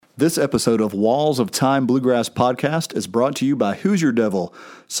This episode of Walls of Time Bluegrass Podcast is brought to you by Who's Your Devil,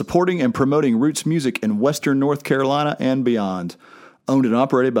 supporting and promoting roots music in Western North Carolina and beyond. Owned and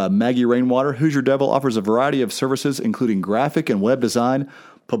operated by Maggie Rainwater, Who's Your Devil offers a variety of services including graphic and web design,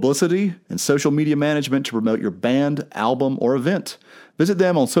 publicity, and social media management to promote your band, album, or event. Visit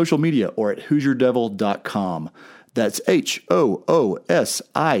them on social media or at who'syourdevil.com. That's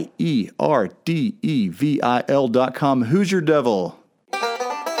HOOSIERDEVIL.com. Who's Your Devil?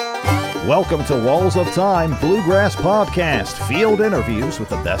 Welcome to Walls of Time Bluegrass Podcast, field interviews with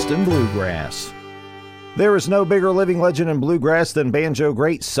the best in bluegrass. There is no bigger living legend in bluegrass than banjo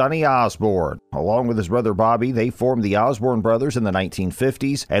great Sonny Osborne. Along with his brother Bobby, they formed the Osborne Brothers in the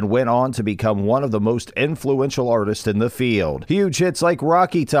 1950s and went on to become one of the most influential artists in the field. Huge hits like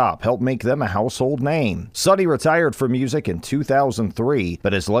Rocky Top helped make them a household name. Sonny retired from music in 2003,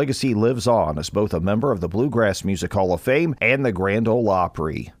 but his legacy lives on as both a member of the Bluegrass Music Hall of Fame and the Grand Ole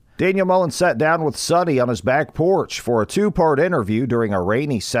Opry. Daniel Mullen sat down with Sonny on his back porch for a two-part interview during a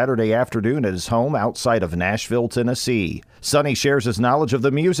rainy Saturday afternoon at his home outside of Nashville, Tennessee. Sonny shares his knowledge of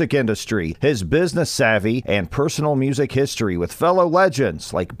the music industry, his business savvy, and personal music history with fellow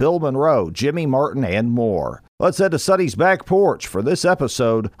legends like Bill Monroe, Jimmy Martin, and more. Let's head to Sonny's back porch for this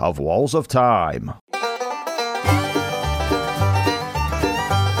episode of Walls of Time.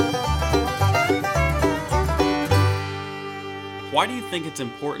 Why do you think it's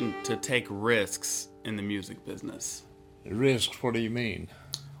important to take risks in the music business? Risks, what do you mean?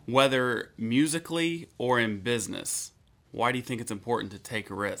 Whether musically or in business, why do you think it's important to take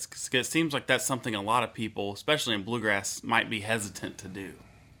risks? Because it seems like that's something a lot of people, especially in bluegrass, might be hesitant to do.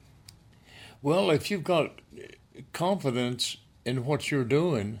 Well, if you've got confidence in what you're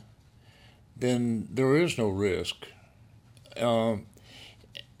doing, then there is no risk.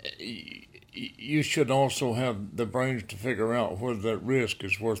 You should also have the brains to figure out whether that risk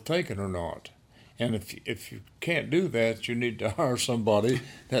is worth taking or not. And if you can't do that, you need to hire somebody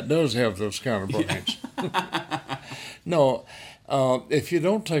that does have those kind of brains. No, if you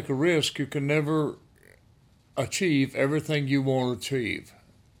don't take a risk, you can never achieve everything you want to achieve,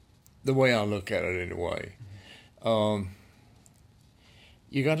 the way I look at it anyway.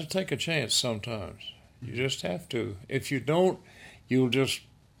 You got to take a chance sometimes. You just have to. If you don't, you'll just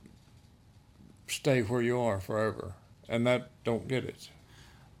stay where you are forever, and that don't get it.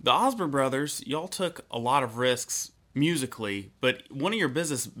 The Osborne Brothers, y'all took a lot of risks musically, but one of your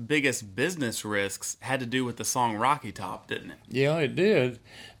biggest business risks had to do with the song Rocky Top, didn't it? Yeah, it did.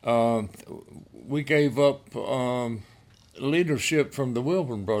 We gave up leadership from the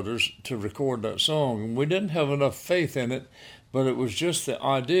Wilburn Brothers to record that song, and we didn't have enough faith in it, but it was just the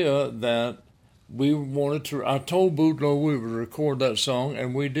idea that we wanted to. I told Bootlow we would record that song,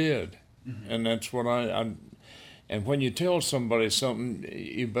 and we did. Mm-hmm. And that's what I and when you tell somebody something,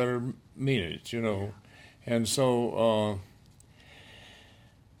 you better mean it, you know. And so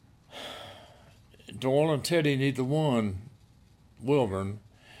Doyle and Teddy, neither one, Wilburn,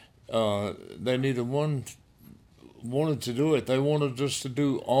 they neither one wanted to do it. They wanted us to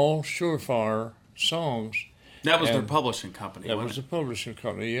do all Surefire songs. That was their publishing company, That was the publishing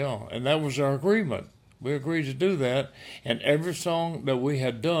company, yeah. And that was our agreement. We agreed to do that, and every song that we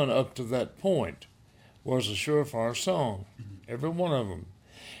had done up to that point was a Surefire song, every one of them.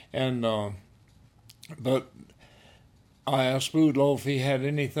 And but I asked Bootlow if he had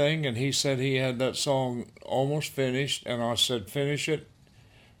anything, and he said he had that song almost finished, and I said, finish it.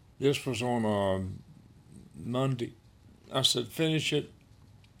 This was on a Monday. I said, finish it,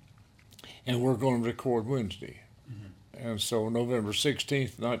 and we're going to record Wednesday. Mm-hmm. And so November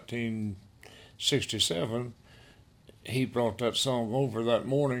 16th, 1967, he brought that song over that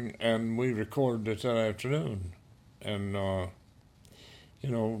morning, and we recorded it that afternoon. And,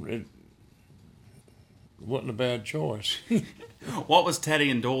 it wasn't a bad choice. What was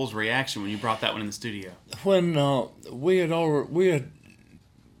Teddy and Doyle's reaction when you brought that one in the studio? When we had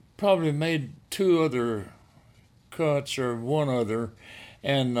probably made two other cuts or one other,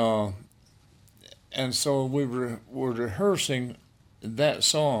 and so we were rehearsing that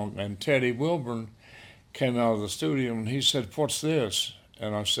song, and Teddy Wilburn came out of the studio and he said, "What's this?"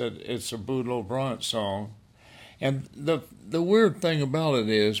 And I said, "It's a Bootlow Bryant song." And the weird thing about it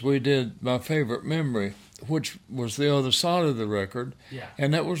is we did My Favorite Memory, which was the other side of the record,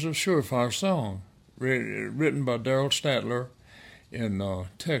 and that was a Surefire song written by Darrell Statler in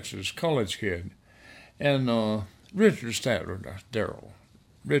Texas, college kid, and Richard Statler, not Darrell,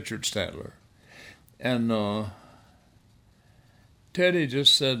 Richard Statler. And Teddy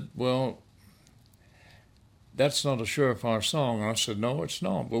just said, "Well, that's not a Surefire song." And I said, "No, it's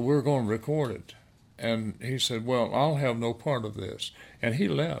not, but we're going to record it." And he said, well, I'll have no part of this. And he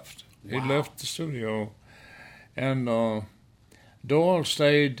left. Wow. He left the studio. And Doyle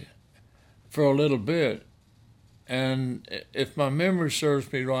stayed for a little bit. And if my memory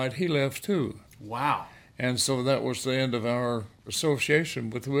serves me right, he left too. Wow. And so that was the end of our association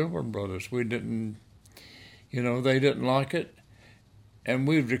with the Wilburn Brothers. We didn't, they didn't like it. And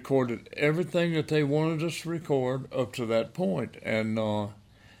we recorded everything that they wanted us to record up to that point. And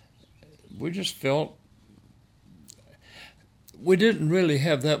we just felt we didn't really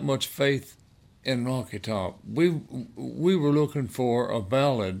have that much faith in Rocky Top. We were looking for a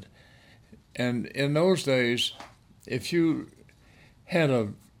ballad. And in those days, if you had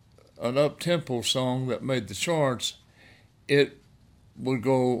an up-tempo song that made the charts, it would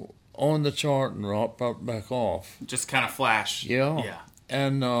go on the chart and drop back off. Just kind of flash. Yeah. Yeah.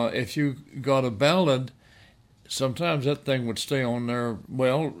 And if you got a ballad, sometimes that thing would stay on there.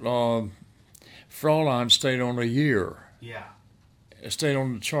 Well, Fraulein stayed on a year. Yeah. It stayed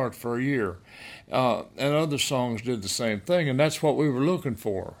on the chart for a year. And other songs did the same thing, and that's what we were looking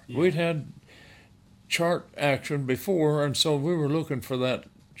for. Yeah. We'd had chart action before, and so we were looking for that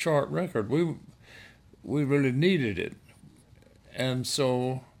chart record. We really needed it. And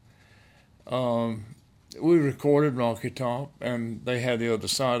so we recorded Rocky Top, and they had the other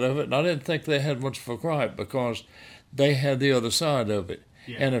side of it. And I didn't think they had much of a gripe because they had the other side of it.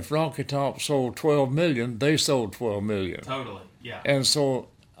 Yeah. And if Rocky Top sold 12 million, they sold 12 million. Totally. Yeah. And so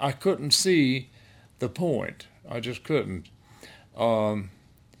I couldn't see the point. I just couldn't.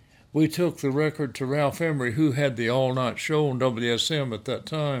 We took the record to Ralph Emery, who had the all-night show on WSM at that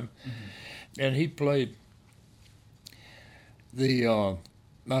time, and he played the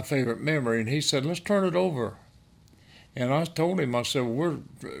My Favorite Memory, and he said, let's turn it over. And I told him, I said, we're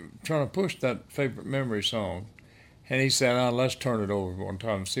trying to push that Favorite Memory song. And he said, let's turn it over one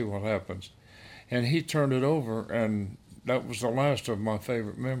time and see what happens. And he turned it over, and that was the last of My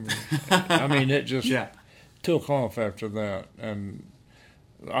Favorite Memory. I mean, it just took off after that. And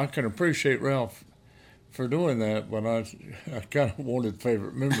I can appreciate Ralph for doing that, but I kind of wanted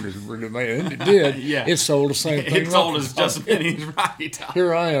Favorite Memory to really make it. And it did. Yeah. It sold the same thing. It sold as Just Pennies Rocky Top.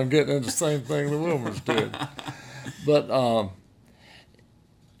 Here I am getting into the same thing the Wilburns did. But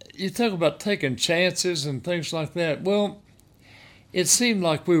you talk about taking chances and things like that. Well, it seemed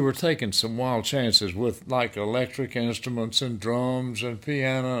like we were taking some wild chances with like electric instruments and drums and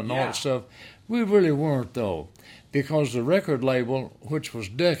piano and all that stuff. We really weren't, though, because the record label, which was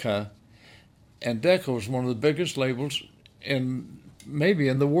Decca, and Decca was one of the biggest labels maybe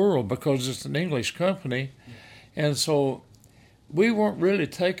in the world because it's an English company, and so we weren't really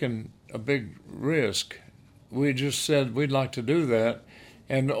taking a big risk. We just said we'd like to do that.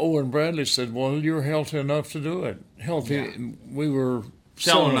 And Owen Bradley said, well, you're healthy enough to do it. Healthy. Yeah. We were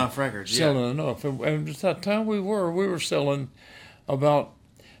selling enough records. Selling enough. And at that time we were selling about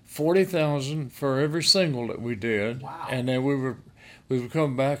 40,000 for every single that we did. Wow. And then we would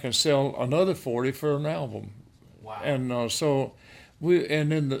come back and sell another 40 for an album. Wow. And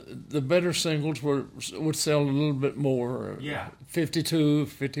and then the better singles would sell a little bit more. 52,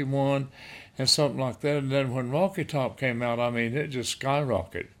 51. And something like that. And then when Rocky Top came out, I mean, it just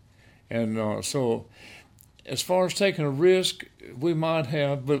skyrocketed. And so as far as taking a risk, we might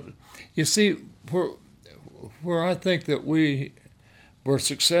have, but you see, where I think that we were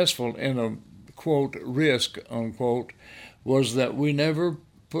successful in a, quote, risk, unquote, was that we never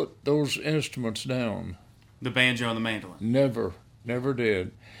put those instruments down. The banjo and the mandolin. Never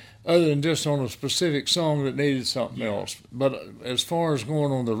did. Other than just on a specific song that needed something else. But as far as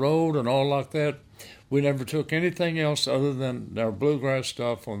going on the road and all like that, we never took anything else other than our bluegrass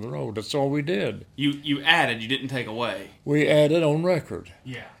stuff on the road. That's all we did. You added, you didn't take away. We added on record.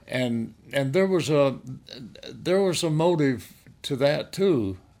 Yeah. And there was a motive to that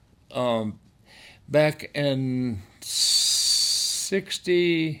too. Back in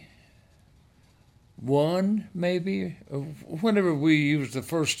 61 maybe, whenever we used the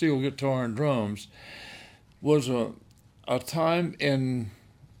first steel guitar and drums, was a time in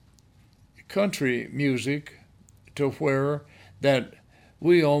country music to where that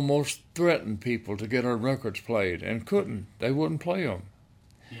we almost threatened people to get our records played and couldn't. They wouldn't play them.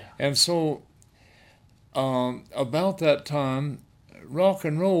 Yeah. And so about that time, rock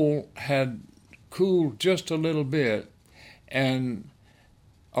and roll had cooled just a little bit, and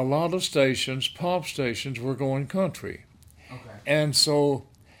a lot of stations, pop stations, were going country. Okay. And so,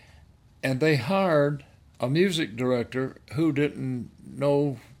 and they hired a music director who didn't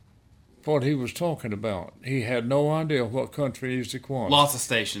know what he was talking about. He had no idea what country music was. Lots of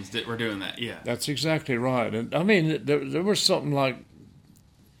stations that were doing that, yeah. That's exactly right. And I mean, there was something like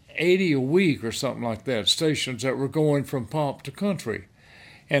 80 a week or something like that, stations that were going from pop to country.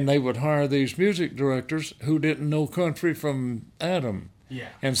 And they would hire these music directors who didn't know country from Adam. Yeah.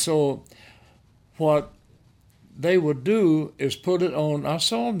 And so what they would do is put it on. I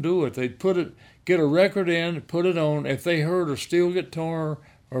saw them do it. They'd get a record in, put it on. If they heard a steel guitar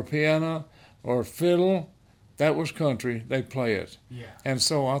or piano or fiddle, that was country. They'd play it. Yeah. And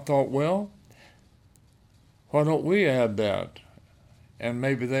so I thought, well, why don't we add that? And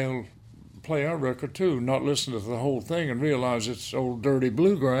maybe they'll play our record too, not listen to the whole thing and realize it's old dirty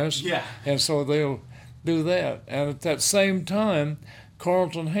bluegrass. Yeah. And so they'll do that. And at that same time,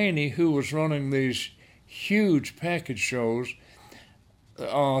 Carlton Haney, who was running these huge package shows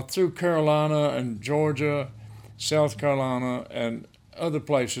through Carolina and Georgia, South Carolina, and other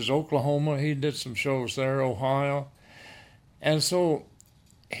places, Oklahoma, he did some shows there, Ohio. And so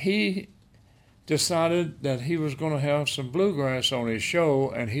he decided that he was going to have some bluegrass on his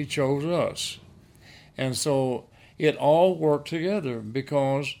show, and he chose us. And so it all worked together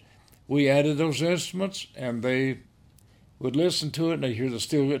because we added those instruments, and they would listen to it, and they hear the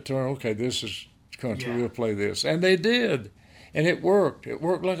steel guitar. Okay, this is country. We'll play this, and they did, and it worked. It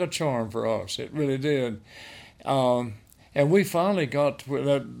worked like a charm for us. It really did. And we finally got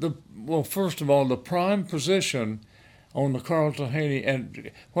to well, first of all, the prime position on the Carlton Haney.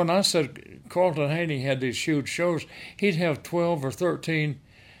 And when I said Carlton Haney had these huge shows, he'd have 12 or 13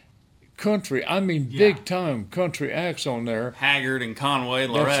 country, big-time country acts on there. Haggard and Conway,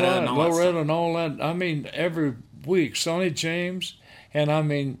 Loretta, right, and all Loretta that stuff. and all that. I mean, every week, Sonny James.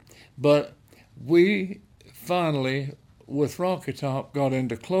 And but we finally, with Rocky Top, got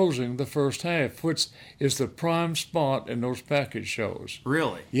into closing the first half, which is the prime spot in those package shows.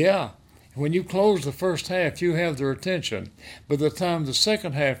 Really? Yeah. When you close the first half, you have their attention. By the time the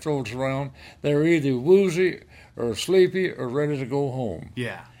second half rolls around, they're either woozy or sleepy or ready to go home.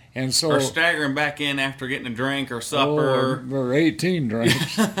 Yeah. And so, or staggering back in after getting a drink or supper. Or 18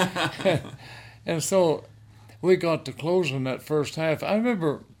 drinks. And so we got to closing that first half. I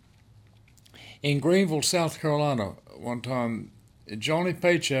remember in Greenville, South Carolina, one time, Johnny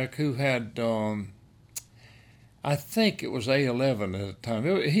Paycheck, who had, I think it was A11 at the time.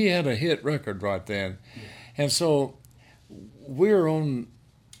 He had a hit record right then. Yeah. And so we're on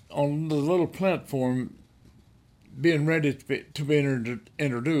the little platform being ready to be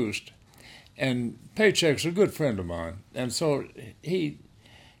introduced. And Paycheck's a good friend of mine. And so he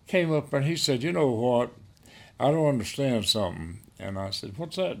came up and he said, you know what, I don't understand something. And I said,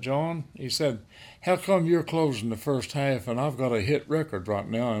 what's that, John? He said, how come you're closing the first half and I've got a hit record right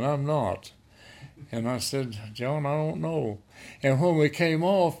now and I'm not? And I said, John, I don't know. And when we came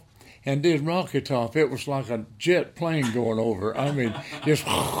off and did Rocky Top, it was like a jet plane going over. I mean, just,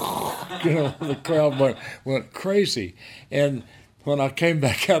 the crowd went crazy. And when I came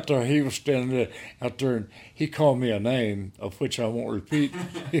back out there, he was standing out there, and he called me a name, of which I won't repeat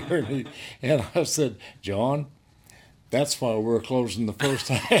here. And I said, John, that's why we're closing the first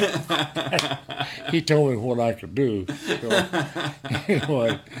half. He told me what I could do. So,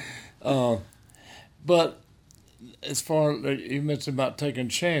 anyway, but as far as you mentioned about taking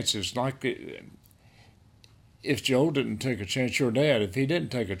chances, like if Joe didn't take a chance, your dad, if he didn't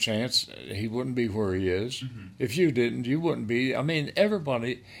take a chance, he wouldn't be where he is. Mm-hmm. If you didn't, you wouldn't be. I mean,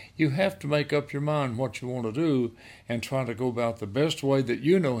 everybody, you have to make up your mind what you want to do and try to go about the best way that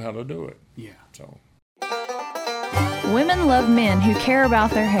you know how to do it. Yeah. So. Women love men who care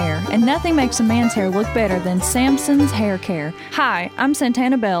about their hair, and nothing makes a man's hair look better than Samson's Hair Care. Hi, I'm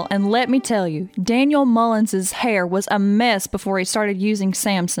Santana Bell, and let me tell you, Daniel Mullins' hair was a mess before he started using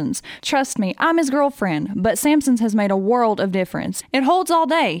Samson's. Trust me, I'm his girlfriend, but Samson's has made a world of difference. It holds all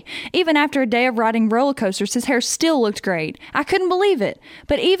day. Even after a day of riding roller coasters, his hair still looked great. I couldn't believe it.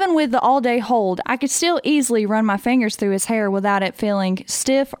 But even with the all-day hold, I could still easily run my fingers through his hair without it feeling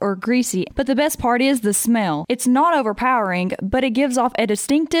stiff or greasy. But the best part is the smell. It's not overpowering, but it gives off a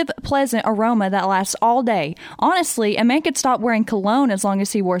distinctive, pleasant aroma that lasts all day. Honestly, a man could stop wearing cologne as long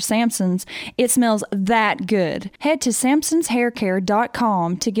as he wore Samson's. It smells that good. Head to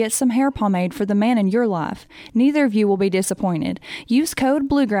samsonshaircare.com to get some hair pomade for the man in your life. Neither of you will be disappointed. Use code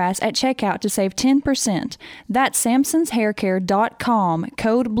Bluegrass at checkout to save 10%. That's samsonshaircare.com,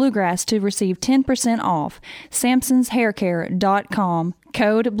 code Bluegrass to receive 10% off. samsonshaircare.com,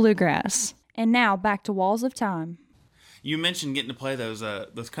 code Bluegrass. And now back to Walls of Time. You mentioned getting to play those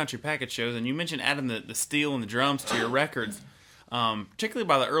country package shows, and you mentioned adding the steel and the drums to your records, particularly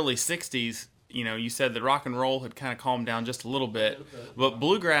by the early 60s. You know, you said that rock and roll had kind of calmed down just a little bit, but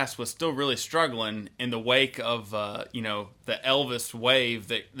bluegrass was still really struggling in the wake of, the Elvis wave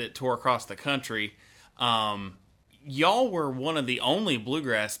that tore across the country. y'all were one of the only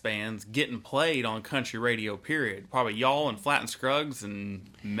bluegrass bands getting played on country radio, period. Probably y'all and Flat and Scruggs and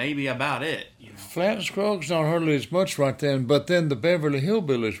maybe about it. Flat and Scruggs not hardly as much right then, but then the Beverly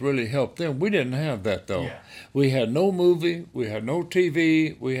Hillbillies really helped them. We didn't have that, though. Yeah. We had no movie, we had no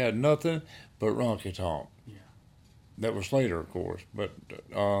TV, we had nothing but Rocky Top. Yeah. That was later, of course. But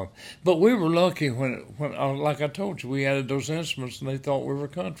we were lucky when like I told you, we added those instruments and they thought we were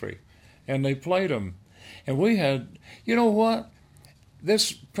country. And they played them. And we had, you know what?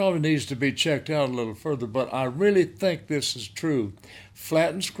 This probably needs to be checked out a little further, but I really think this is true.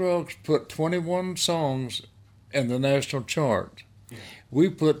 Flat and Scruggs put 21 songs in the national chart. Yeah. We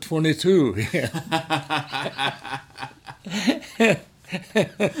put 22 in. I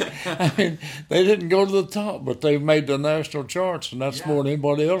mean, they didn't go to the top, but they made the national charts, and that's more than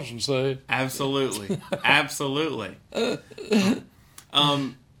anybody else can say. Absolutely. Absolutely.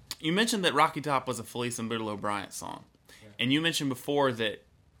 You mentioned that Rocky Top was a Felice and Boudleaux Bryant song. And you mentioned before that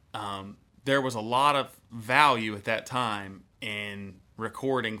there was a lot of value at that time in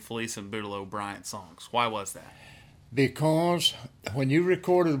recording Felice and Boudleaux Bryant songs. Why was that? Because when you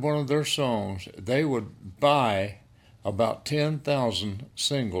recorded one of their songs, they would buy about 10,000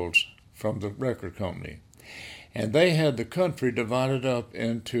 singles from the record company. And they had the country divided up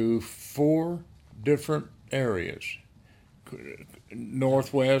into 4 different areas.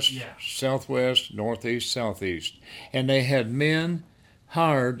 Northwest, Southwest, Northeast, Southeast. And they had men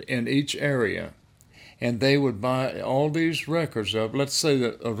hired in each area. And they would buy all these records up, let's say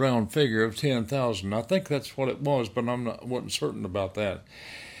that a round figure of 10,000. I think that's what it was, but wasn't certain about that.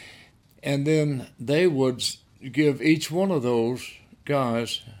 And then they would give each one of those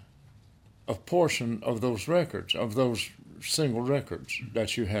guys a portion of those records, of those single records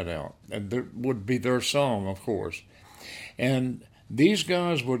that you had out. And there would be their song, of course. And these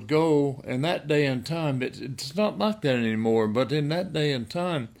guys would go, in that day and time, it's not like that anymore, but in that day and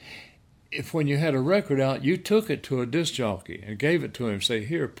time, if when you had a record out, you took it to a disc jockey and gave it to him, say,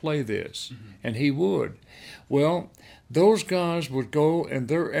 here, play this, and he would. Well, those guys would go in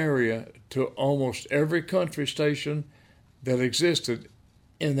their area to almost every country station that existed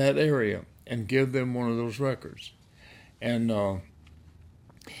in that area and give them one of those records. And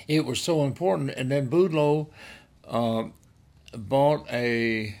it was so important. And then Boudleaux bought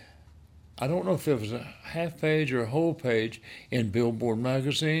I don't know if it was a half page or a whole page in Billboard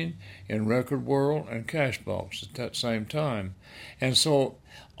magazine, in Record World, and Cashbox at that same time. And so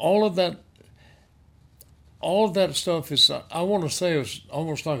all of that stuff is, I want to say it's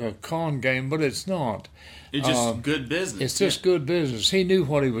almost like a con game, but it's not. It's just good business. It's just good business. He knew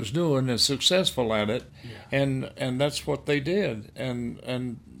what he was doing and successful at it, and that's what they did.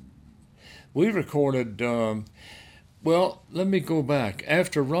 And we recorded. Well, let me go back.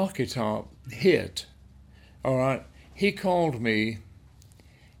 After Rocky Top hit, all right, he called me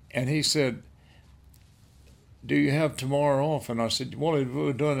and he said, do you have tomorrow off? And I said, well,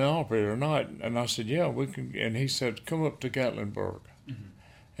 we're doing the opera tonight. And I said, yeah, we can. And he said, come up to Gatlinburg. Mm-hmm.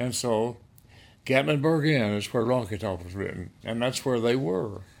 And so Gatlinburg Inn is where Rocky Top was written, and that's where they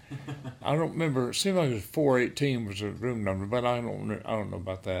were. I don't remember. It seemed like it was 418 was the room number, but I don't know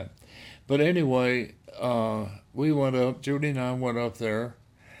about that. But anyway, we went up, Judy and I went up there,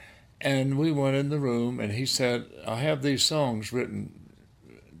 and we went in the room, and he said, I have these songs written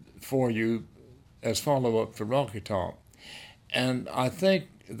for you as follow-up to Rocky Top. And I think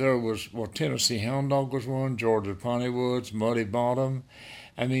there was, Tennessee Hound Dog was one, Georgia Piney Woods, Muddy Bottom.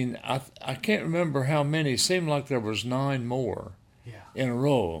 I mean, I can't remember how many. It seemed like there was 9 more in a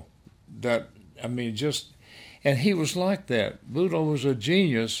row. And he was like that. Boudleaux was a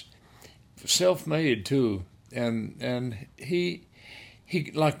genius, self-made too, and he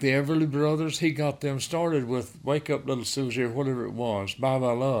like the Everly Brothers, he got them started with Wake Up Little Susie or whatever it was, Bye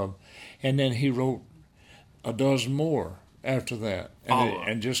Bye Love, and then he wrote a dozen more after that,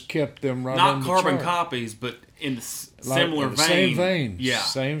 and just kept them right on the chart. Not carbon copies, but in the similar vein. Same vein,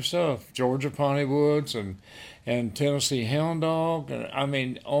 same stuff. Georgia Piney Woods and Tennessee Hound Dog, and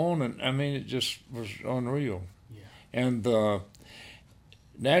it just was unreal. Yeah. And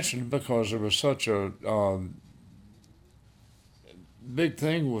naturally, because there was such a big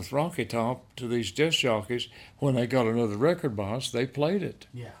thing with Rocky Top to these disc jockeys, when they got another record by us, they played it.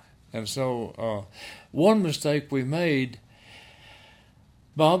 Yeah. And so one mistake we made,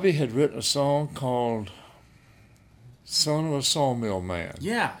 Bobby had written a song called Son of a Sawmill Man.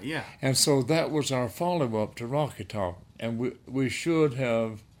 Yeah. And so that was our follow-up to Rocky Top. And we should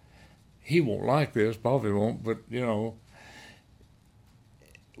have, he won't like this, Bobby won't, but,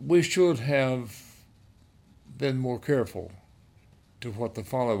 we should have been more careful to what the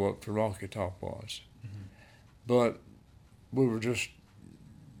follow-up to Rocky Top was. Mm-hmm. but we were just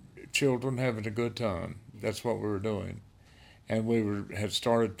children having a good time. That's what we were doing. And had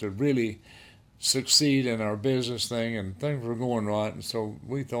started to really succeed in our business thing, and things were going right, and so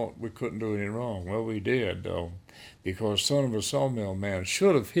we thought we couldn't do anything wrong. Well, we did, though, because Son of a Sawmill Man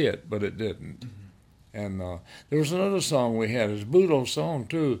should have hit, but it didn't. And there was another song we had. It was a Budo song,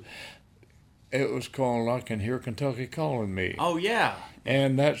 too. It was called I Can Hear Kentucky Calling Me. Oh, yeah.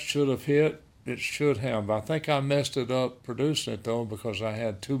 And that should have hit. It should have. I think I messed it up producing it, though, because I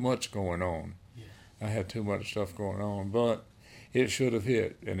had too much going on. Yeah. I had too much stuff going on. But it should have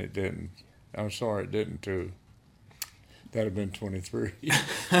hit, and it didn't. I'm sorry it didn't, too. That'd have been 23.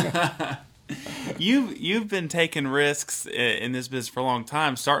 You've been taking risks in this business for a long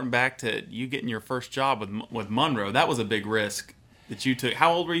time, starting back to you getting your first job with Monroe. That was a big risk that you took.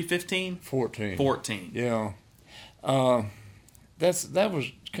 How old were you, 15? 14. 14. Yeah. That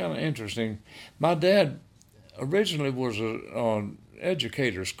was kind of interesting. My dad originally was an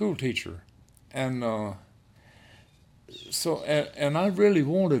educator, school teacher. And and I really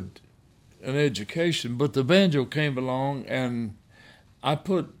wanted an education, but the banjo came along, and I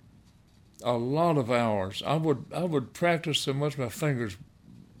put a lot of hours. I would practice so much my fingers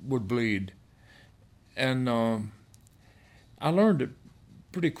would bleed, and I learned it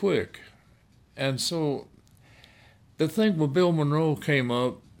pretty quick. And so the thing with Bill Monroe came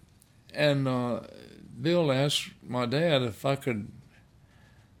up, and Bill asked my dad if I could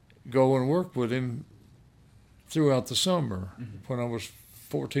go and work with him throughout the summer when I was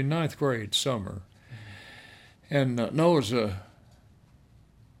 14, ninth grade summer. And no, it was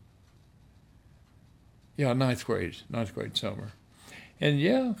ninth grade summer. And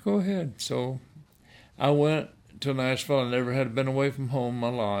yeah, go ahead. So I went to Nashville. I never had been away from home in my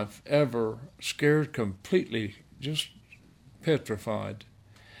life, ever, scared completely, just petrified.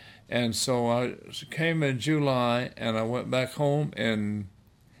 And so I came in July, and I went back home in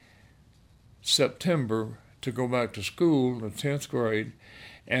September to go back to school, the 10th grade,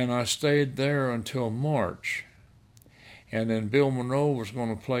 and I stayed there until March. And then Bill Monroe was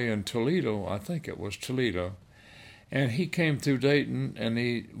going to play in Toledo, I think it was Toledo. And he came through Dayton, and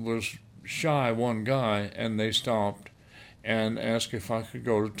he was shy, one guy, and they stopped and asked if I could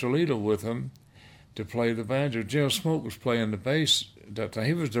go to Toledo with him to play the banjo. Jim Smoke was playing the bass that time.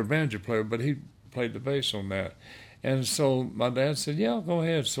 He was their banjo player, but he played the bass on that. And so my dad said, yeah, go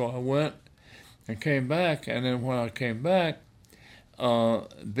ahead. So I went and came back, and then when I came back,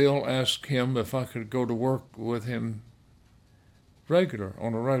 Bill asked him if I could go to work with him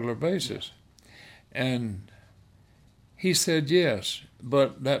on a regular basis. And he said yes,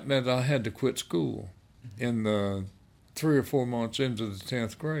 but that meant I had to quit school in the 3 or 4 months into the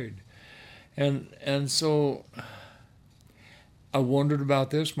 10th grade. And so I wondered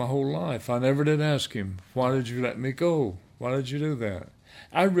about this my whole life. I never did ask him, why did you let me go? Why did you do that?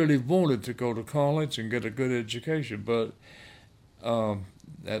 I really wanted to go to college and get a good education, but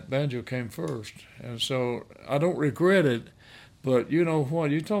that banjo came first. And so I don't regret it, but you know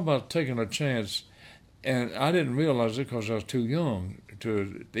what? You talk about taking a chance, and I didn't realize it because I was too young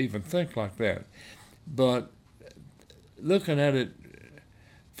to even think like that. But looking at it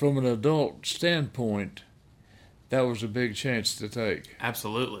from an adult standpoint, that was a big chance to take.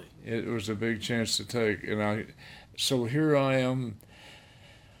 Absolutely. It was a big chance to take. So here I am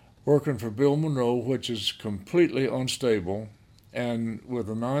working for Bill Monroe, which is completely unstable, and with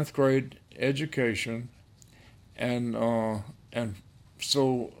a 9th grade education, and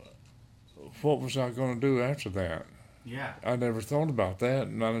so what was I going to do after that? Yeah. I never thought about that,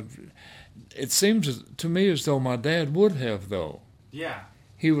 and it seems to me as though my dad would have, though. Yeah.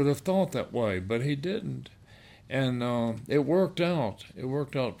 He would have thought that way, but he didn't, and it worked out. It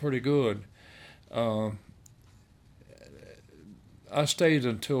worked out pretty good. I stayed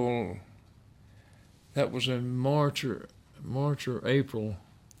until that was in March or April,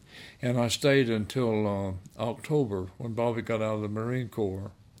 and I stayed until October when Bobby got out of the Marine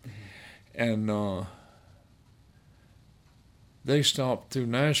Corps, and they stopped through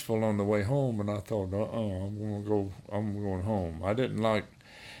Nashville on the way home, and I thought, I'm going home. I didn't like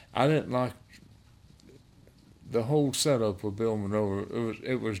the whole setup with Bill Monroe.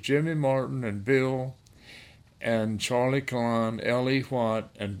 It was Jimmy Martin and Bill and Charlie Klein, L.E. White,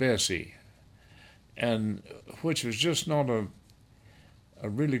 and Bessie, and which was just not a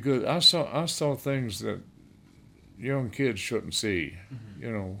really good. I saw things that young kids shouldn't see,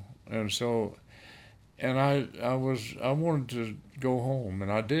 you know, and so, and I wanted to go home,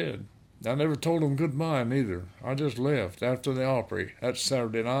 and I did. I never told them goodbye neither. I just left after the Opry. That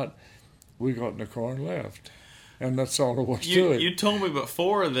Saturday night, we got in the car and left. And that's all there was to it. You told me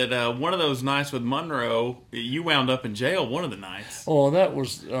before that one of those nights with Monroe, you wound up in jail one of the nights. Oh, that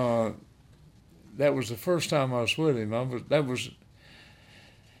was the first time I was with him.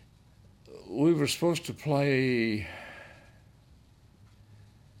 We were supposed to play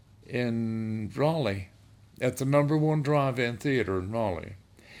in Raleigh at the #1 drive-in theater in Raleigh.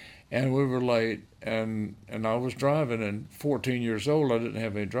 And we were late, and I was driving, and 14 years old, I didn't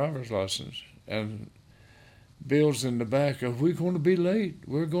have any driver's license. And Bill's in the back of, we're going to be late.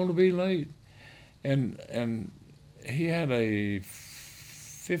 We're going to be late. And he had a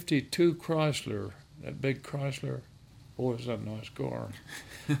 52 Chrysler, that big Chrysler. Boy, is that a nice car.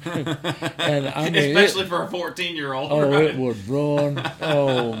 And I mean, especially for a 14-year-old. Oh, right? It would run.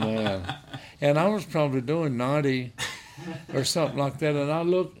 Oh, man. And I was probably doing 90 or something like that. And I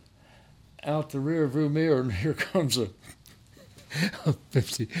looked out the rear view mirror, and here comes a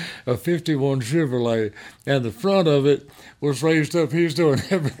 51 Chevrolet, and the front of it was raised up. He was doing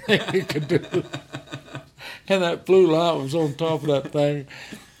everything he could do. And that blue light was on top of that thing.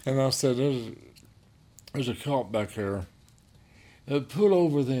 And I said, there's a cop back there. Pull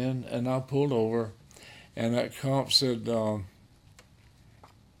over then. And I pulled over. And that cop said, you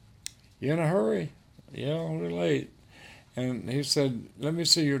in a hurry? Yeah, we're late. And he said, let me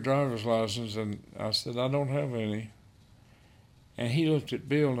see your driver's license. And I said, I don't have any. And he looked at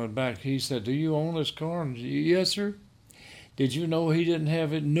Bill in the back. He said, do you own this car? And yes, sir. Did you know he didn't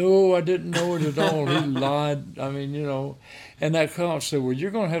have it? No, I didn't know it at all. He lied. I mean, you know. And that cop said, well,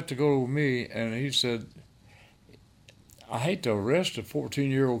 you're going to have to go with me. And he said, I hate to arrest a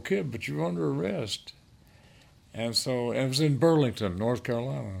 14-year-old kid, but you're under arrest. And so it was in Burlington, North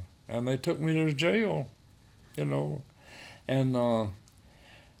Carolina. And they took me to jail, you know. And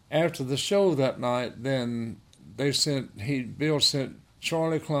after the show that night, then Bill sent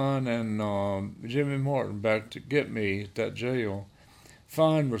Charlie Klein and Jimmy Martin back to get me at that jail.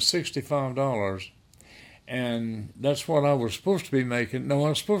 Fine was $65, and that's what I was supposed to be making. No, I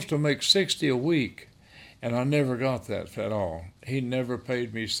was supposed to make $60 a week, and I never got that at all. He never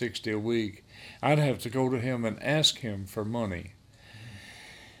paid me $60 a week. I'd have to go to him and ask him for money.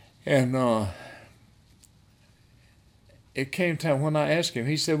 And it came time when I asked him,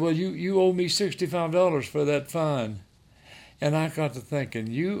 he said, well, you owe me $65 for that fine. And I got to thinking,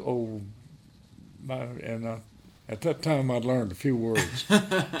 you owe at that time I'd learned a few words.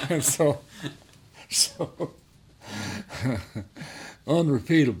 And so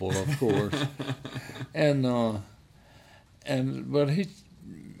unrepeatable, of course. But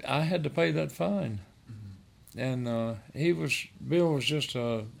I had to pay that fine. And Bill was just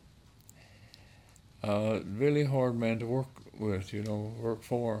a really hard man to work with, work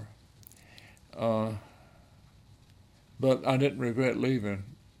for. But I didn't regret leaving.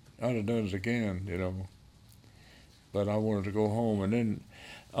 I'd have done it again, But I wanted to go home. And then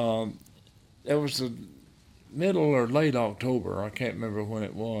it was the middle or late October. I can't remember when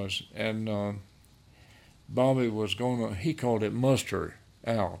it was. And Bobby was he called it muster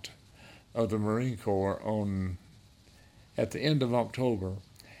out of the Marine Corps at the end of October.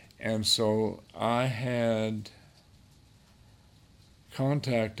 And so I had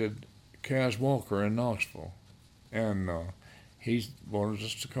contacted Kaz Walker in Knoxville, and he wanted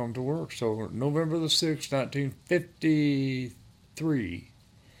us to come to work. So November the 6th, 1953,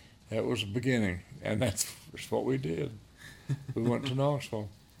 that was the beginning, and that's what we did. We went to Knoxville,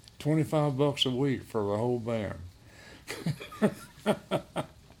 $25 a week for the whole band.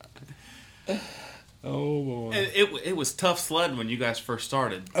 Oh boy! It was tough sledding when you guys first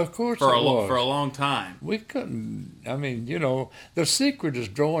started. Of course, for a long time. We couldn't. I mean, the secret is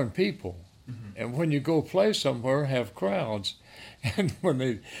drawing people, and when you go play somewhere, have crowds, and when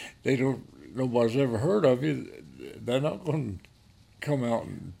they don't, nobody's ever heard of you, they're not going to come out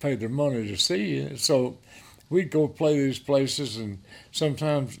and pay their money to see you. So we'd go play these places, and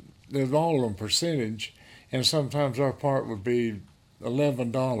sometimes there's all on percentage, and sometimes our part would be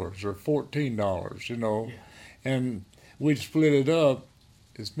 $11 or $14, Yeah. And we'd split it up.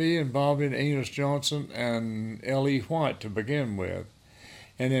 It's me and Bobby and Enos Johnson and L.E. White to begin with.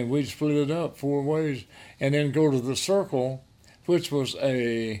 And then we'd split it up 4 ways and then go to the Circle, which was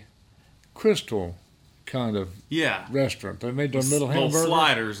a Crystal kind of restaurant. They made them little hamburgers.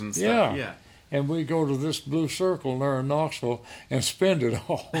 Sliders and stuff. Yeah. And we go to this Blue Circle there in Knoxville and spend it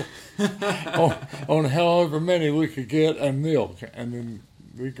all on however many we could get and milk. And then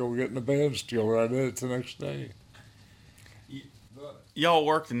we go get in the bed and still right at it the next day. Y'all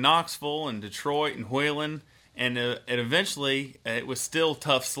worked in Knoxville and Detroit and Wheeling, and eventually it was still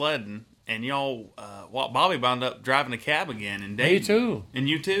tough sledding. And y'all, Bobby wound up driving a cab again in Dayton. Me too. And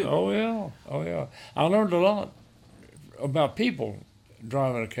you too. Oh, yeah. I learned a lot. about people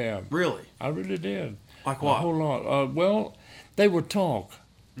driving a cab. Really? I really did. Like what? A whole lot. Well, they would talk,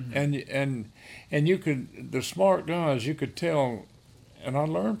 and you could, the smart guys, you could tell, and I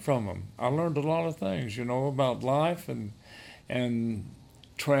learned from them. I learned a lot of things, about life and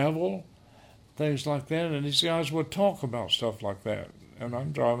travel, things like that. And these guys would talk about stuff like that. And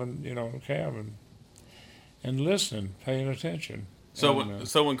I'm driving, a cab and listening, paying attention. So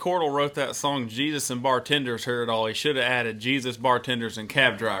when Cordell wrote that song, Jesus and Bartenders Hear It All, he should have added Jesus, Bartenders, and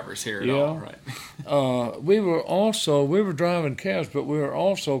Cab Drivers Hear It All, right? We were driving cabs, but we were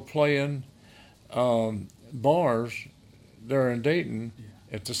also playing bars there in Dayton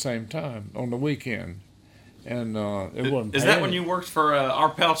at the same time on the weekend. And it wasn't. Is that when you worked for our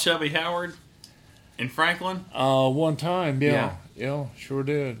pal Chubby Howard in Franklin? One time, yeah, sure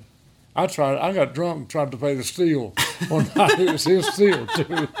did. I got drunk and tried to play the steel one night. It was his steel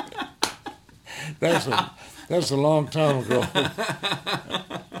too. That's a long time ago.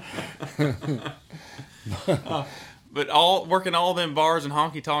 But working all them bars and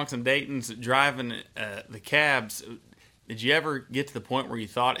honky tonks and Dayton's, driving the cabs. Did you ever get to the point where you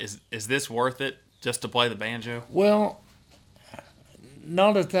thought, is this worth it just to play the banjo? Well,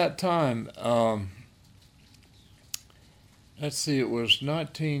 not at that time. Let's see, it was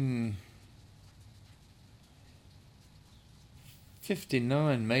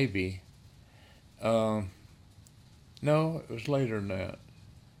 1959 maybe. No, it was later than that.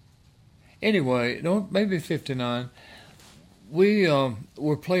 Anyway, no, maybe 59. We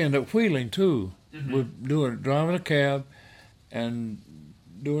were playing at Wheeling too. We're driving a cab and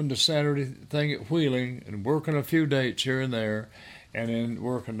doing the Saturday thing at Wheeling and working a few dates here and there, and then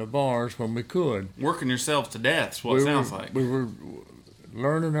working the bars when we could. Working yourselves to death is what it sounds like. We were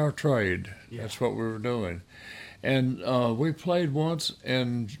learning our trade. Yeah. That's what we were doing. And we played once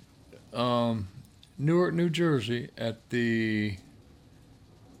in Newark, New Jersey at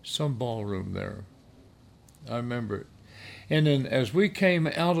some ballroom there. I remember it. And then as we came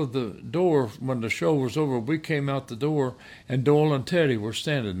out of the door, when the show was over, we came out the door, and Doyle and Teddy were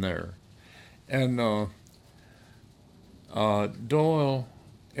standing there. And Doyle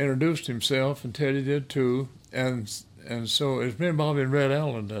introduced himself, and Teddy did too. And so it was me and Bobby and Red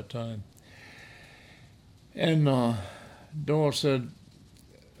Allen that time. And Doyle said,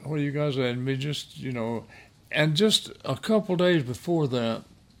 what are you guys at? And we just, and just a couple days before that,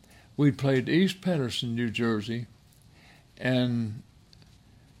 we'd played East Patterson, New Jersey. And,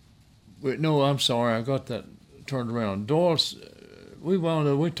 I'm sorry, I got that turned around. Doyle,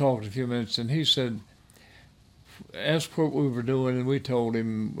 we talked a few minutes, and he said, asked what we were doing, and we told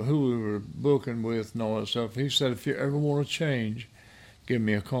him who we were booking with and all that stuff. He said, if you ever want to change, give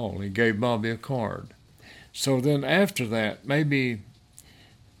me a call. He gave Bobby a card. So then after that, maybe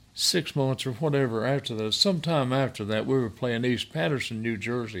 6 months or whatever after that, sometime after that, we were playing East Patterson, New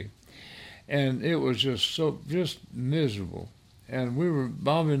Jersey. And it was just miserable. And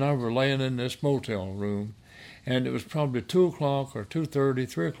Bobby and I were laying in this motel room, and it was probably 2 o'clock or 2:30,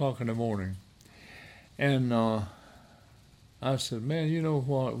 3 o'clock in the morning. And I said, man, you know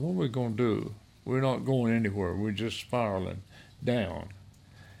what are we going to do? We're not going anywhere. We're just spiraling down.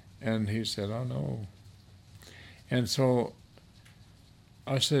 And he said, I know. And so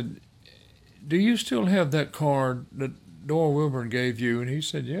I said, do you still have that card that Doyle Wilburn gave you? And he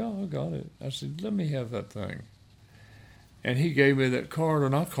said, yeah, I got it. I said, let me have that thing. And he gave me that card,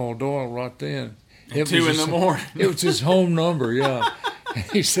 and I called Doyle right then. At 2 in the morning. It was his home number, yeah. And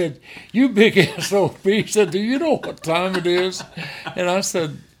he said, you big SOB. He said, do you know what time it is? And I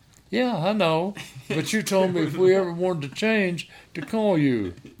said, yeah, I know. But you told me if we ever wanted to change, to call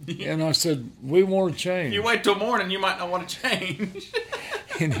you. And I said, we want to change. If you wait till morning, you might not want to change.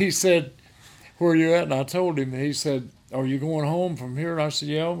 And he said, where are you at? And I told him, and he said, are you going home from here? And I said,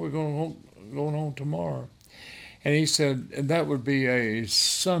 yeah, we're going home tomorrow. And he said, and that would be a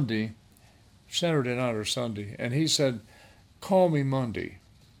Saturday night or Sunday. And he said, call me Monday.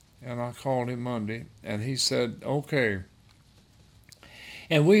 And I called him Monday, and he said, okay.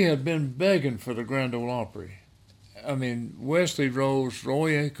 And we had been begging for the Grand Ole Opry. I mean, Wesley Rose,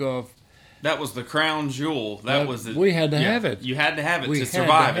 Roy Acuff. That was the crown jewel. That was the, we had to have it. You had to have it we to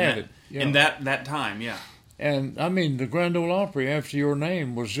survive in that time, yeah. And I mean, the Grand Ole Opry, After Your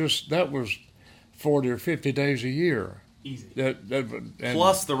Name, was 40 or 50 days a year. Easy. And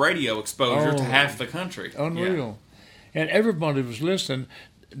plus the radio exposure to half the country. Unreal. Yeah. And everybody was listening.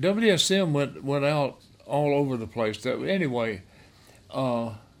 WSM went out all over the place. Anyway,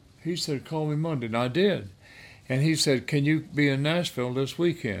 he said, call me Monday. And I did. And he said, can you be in Nashville this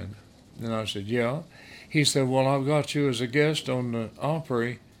weekend? And I said, yeah. He said, well, I've got you as a guest on the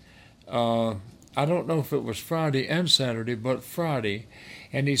Opry I don't know if it was Friday and Saturday, but Friday.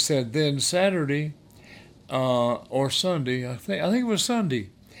 And he said, then Saturday or Sunday, I think it was Sunday.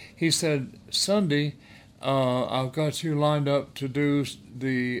 He said, Sunday, I've got you lined up to do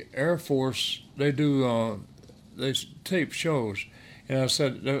the Air Force. They tape shows. And I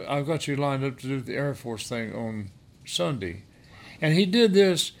said, I've got you lined up to do the Air Force thing on Sunday. And he did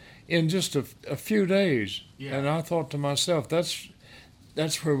this in just a few days. Yeah. And I thought to myself, that's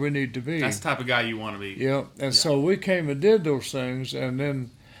where we need to be. That's the type of guy you want to be. Yeah. And so we came and did those things. And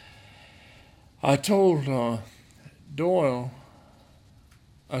then I told Doyle,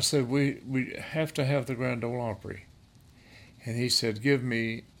 I said, we have to have the Grand Ole Opry. And he said, give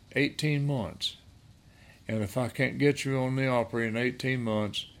me 18 months. And if I can't get you on the Opry in 18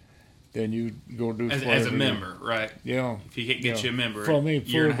 months, then you go do as a member, right? Yeah. If he can't get you a member, for me,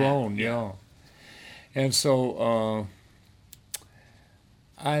 full blown, yeah. And so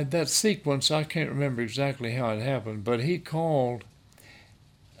that sequence, I can't remember exactly how it happened, but he called.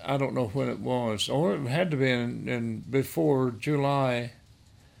 I don't know when it was, or it had to be in before July.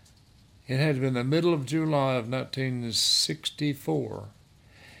 It had to be in the middle of July of 1964.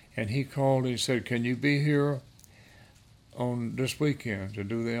 And he called and he said, can you be here on this weekend to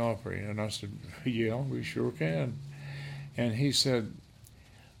do the Opry? And I said, yeah, we sure can. And he said,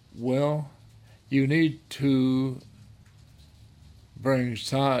 well, you need to bring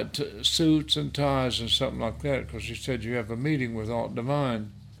suits and ties and something like that, because he said you have a meeting with Art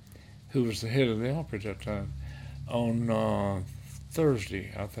Devine, who was the head of the Opry at that time, on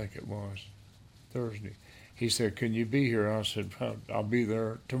Thursday, I think it was, Thursday. He said, can you be here? I said, I'll be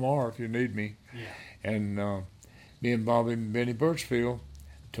there tomorrow if you need me. Yeah. And me and Bobby and Benny Birchfield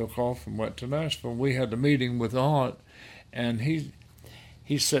took off and went to Nashville. We had the meeting with Art, and he's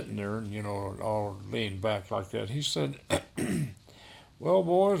sitting there, and, all leaned back like that. He said, well,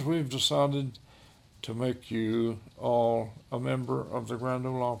 boys, we've decided to make you all a member of the Grand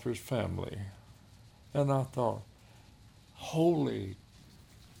Ole Opry's family. And I thought, holy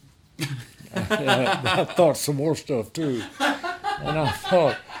I thought some more stuff too. And I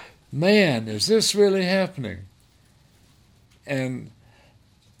thought, man, is this really happening? And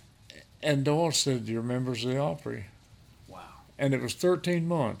Doyle said, you're members of the Opry. Wow. And it was 13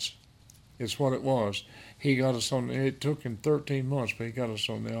 months is what it was. He got us on, it took him 13 months, but he got us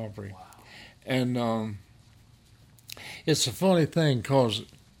on the Opry. Wow. And it's a funny thing, because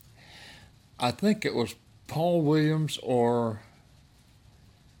I think it was Paul Williams or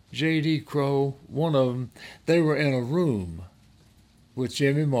J.D. Crowe, one of them, they were in a room with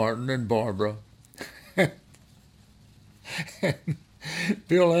Jimmy Martin and Barbara. And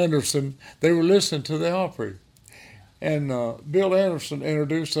Bill Anderson, they were listening to the Opry. And Bill Anderson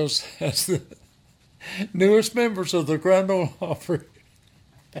introduced us as the newest members of the Grand Ole Opry.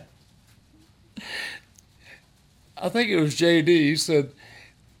 I think it was J.D. He said,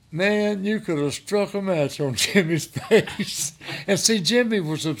 man, you could have struck a match on Jimmy's face. And see, Jimmy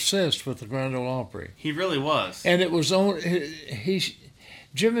was obsessed with the Grand Ole Opry. He really was. And it was on.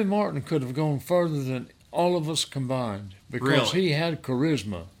 Jimmy Martin could have gone further than all of us combined, because he had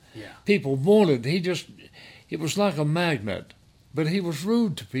charisma. Yeah. People wanted. It was like a magnet, but he was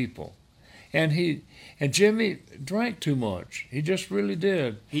rude to people, and Jimmy drank too much. He just really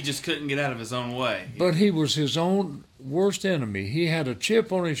did. He just couldn't get out of his own way. But he was his own worst enemy. He had a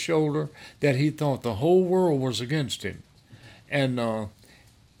chip on his shoulder that he thought the whole world was against him. And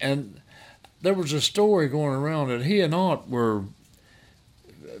there was a story going around that he and Art were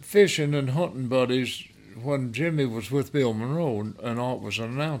fishing and hunting buddies when Jimmy was with Bill Monroe and Art was an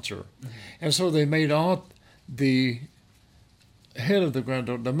announcer. Mm-hmm. And so they made Art the head of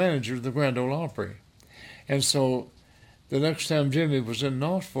the manager of the Grand Ole Opry. And so the next time Jimmy was in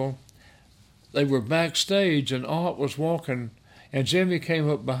Knoxville, they were backstage and Art was walking, and Jimmy came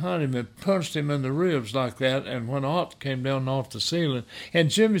up behind him and punched him in the ribs like that. And when Art came down off the ceiling,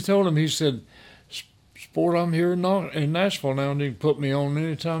 and Jimmy told him, he said, Sport, I'm here in Nashville now, and you can put me on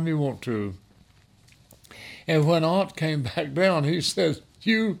anytime you want to. And when Art came back down, he said,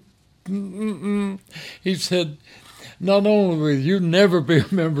 he said, not only will you never be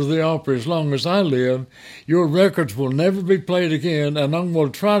a member of the Opry as long as I live, your records will never be played again, and I'm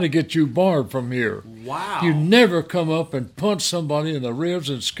going to try to get you barred from here. Wow. You never come up and punch somebody in the ribs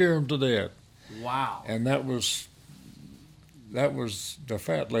and scare them to death. Wow. And that was the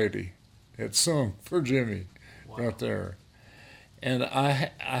fat lady that sung for Jimmy. Wow. Right there. And I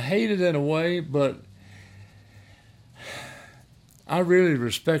hate it in a way, but I really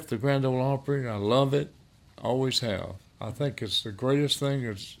respect the Grand Ole Opry. I love it. Always have. I think it's the greatest thing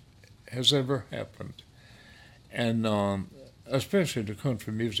that has ever happened. And especially the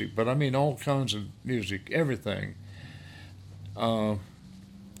country music, but I mean all kinds of music, everything. And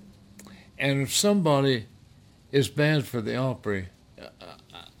if somebody is bad for the Opry,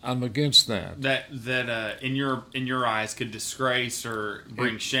 I'm against that. That in your eyes could disgrace or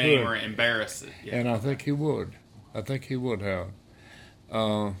bring shame or embarrass it. Yeah. And I think he would. I think he would have.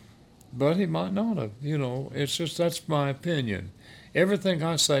 But he might not have. You know, it's just, that's my opinion. Everything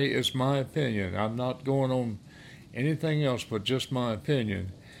I say is my opinion. I'm not going on anything else but just my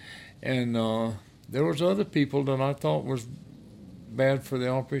opinion. And there was other people that I thought was bad for the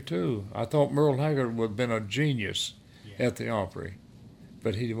Opry too. I thought Merle Haggard would have been a genius at the Opry,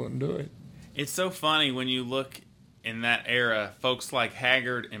 but he wouldn't do it. It's so funny when you look in that era, folks like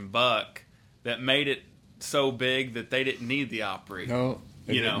Haggard and Buck that made it so big that they didn't need the Opry. No,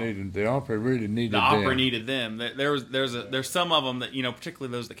 they didn't need them. The Opry really needed the them. Opry needed them. There's some of them that, you know,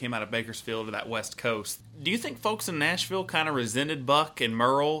 particularly those that came out of Bakersfield or that West Coast. Do you think folks in Nashville kind of resented Buck and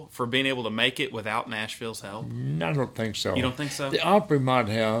Merle for being able to make it without Nashville's help? I don't think so. You don't think so? The Opry might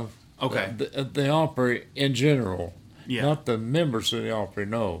have. Okay. The Opry in general. Yeah. Not the members of the Opry,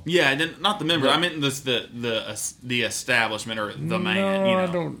 no. Yeah, not the members. I meant the establishment or the man. No, You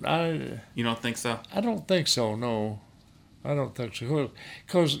know. You don't think so? I don't think so. No, I don't think so.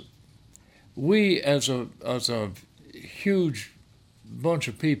 Because we, as a huge bunch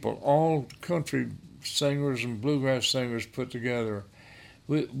of people, all country singers and bluegrass singers put together,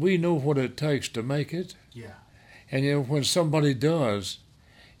 we know what it takes to make it. Yeah. And you know, when somebody does,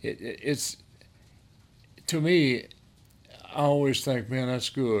 it's to me. I always think, man, that's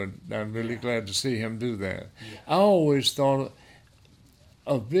good. I'm really glad to see him do that. Yeah. I always thought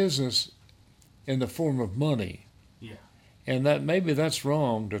of business in the form of money. Yeah. And that maybe that's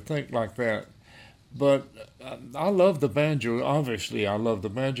wrong to think like that. But I love the banjo. Obviously, I love the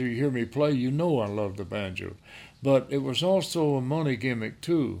banjo. You hear me play, you know I love the banjo. But it was also a money gimmick,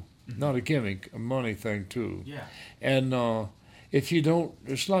 too. Mm-hmm. Not a gimmick, a money thing, too. Yeah. And if you don't,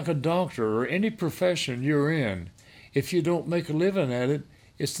 it's like a doctor or any profession you're in. If you don't make a living at it,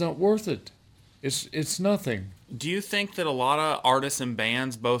 it's not worth it. It's nothing. Do you think that a lot of artists and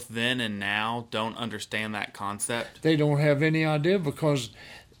bands, both then and now, don't understand that concept? They don't have any idea, because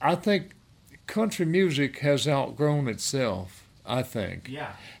I think country music has outgrown itself, I think.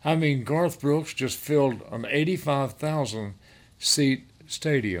 Yeah. I mean, Garth Brooks just filled an 85,000-seat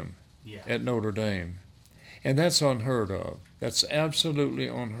stadium at Notre Dame. And that's unheard of. That's absolutely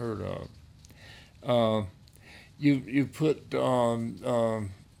unheard of. You put,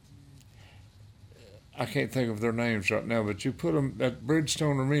 I can't think of their names right now, but you put them at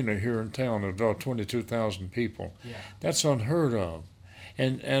Bridgestone Arena here in town to draw 22,000 people. Yeah. That's unheard of.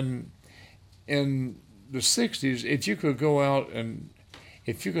 And in the 60s, if you could go out and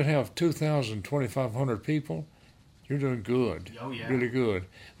if you could have 2,000, 2,500 people, you're doing good. Oh, yeah. Really good.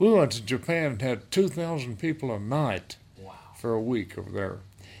 We went to Japan and had 2,000 people a night for a week over there.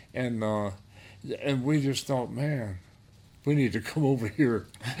 And we just thought, man, we need to come over here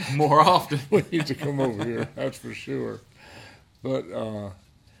more often. We need to come over here, that's for sure. But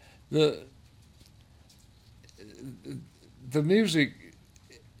the music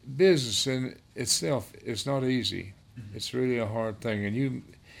business in itself is not easy. Mm-hmm. It's really a hard thing, and you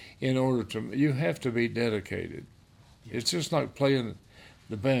have to be dedicated. Yeah. It's just like playing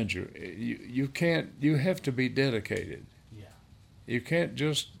the banjo. You have to be dedicated. Yeah. You can't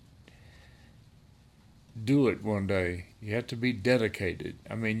just do it one day. You have to be dedicated.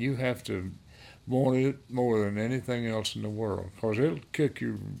 I mean, you have to want it more than anything else in the world, because it'll kick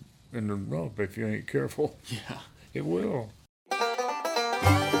you in the rump if you ain't careful. Yeah. It will.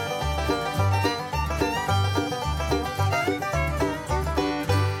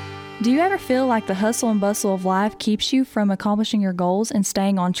 Do you ever feel like the hustle and bustle of life keeps you from accomplishing your goals and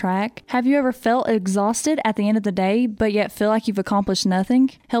staying on track? Have you ever felt exhausted at the end of the day, but yet feel like you've accomplished nothing?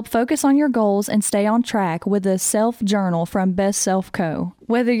 Help focus on your goals and stay on track with the Self Journal from Best Self Co.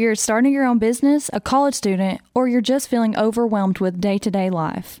 Whether you're starting your own business, a college student, or you're just feeling overwhelmed with day-to-day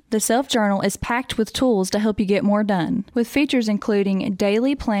life, the Self Journal is packed with tools to help you get more done, with features including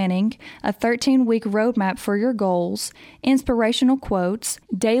daily planning, a 13-week roadmap for your goals, inspirational quotes,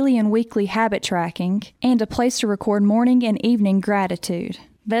 daily and weekly habit tracking, and a place to record morning and evening gratitude.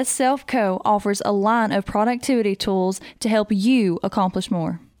 Best Self Co. offers a line of productivity tools to help you accomplish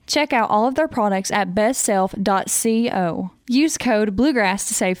more. Check out all of their products at bestself.co. Use code Bluegrass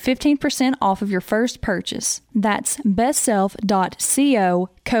to save 15% off of your first purchase. That's bestself.co,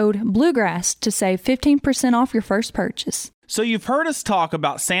 code Bluegrass to save 15% off your first purchase. So you've heard us talk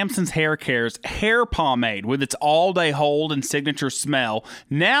about Samson's Hair Care's hair pomade with its all-day hold and signature smell.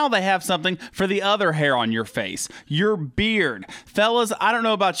 Now they have something for the other hair on your face, your beard. Fellas, I don't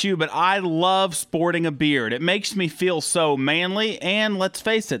know about you, but I love sporting a beard. It makes me feel so manly, and let's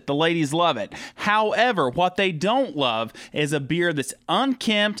face it, the ladies love it. However, what they don't love is a beard that's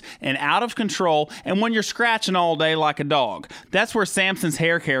unkempt and out of control, and when you're scratching all day like a dog. That's where Samson's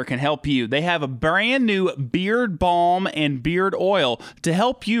Hair Care can help you. They have a brand new beard balm and beard oil to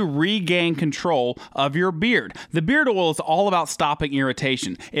help you regain control of your beard. The beard oil is all about stopping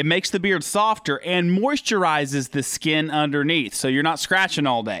irritation. It makes the beard softer and moisturizes the skin underneath, so you're not scratching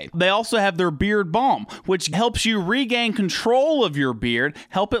all day. They also have their beard balm, which helps you regain control of your beard,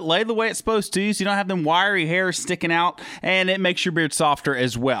 help it lay the way it's supposed to, so you don't have them wiry hairs sticking out, and it makes your beard softer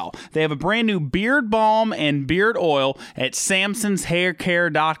as well. They have a brand new beard balm and beard oil at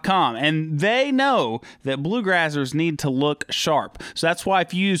samsonshaircare.com, and they know that bluegrassers need to look sharp. So that's why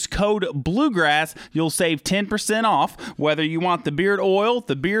if you use code BLUEGRASS, you'll save 10% off, whether you want the beard oil,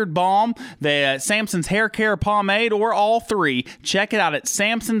 the beard balm, the Samson's Hair Care pomade, or all three. Check it out at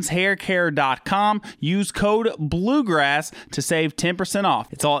samsonshaircare.com. Use code BLUEGRASS to save 10%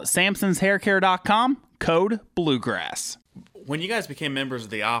 off. It's all at samsonshaircare.com, code BLUEGRASS. When you guys became members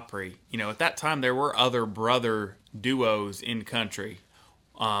of the Opry, at that time there were other brother duos in country.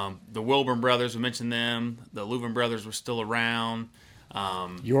 The Wilburn brothers, we mentioned them. The Louvin brothers were still around.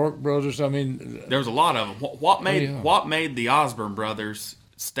 York brothers. I mean, there was a lot of them. What made the Osborne brothers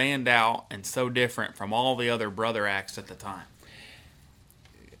stand out and so different from all the other brother acts at the time?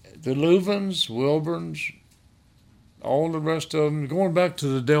 The Louvins, Wilburns, all the rest of them, going back to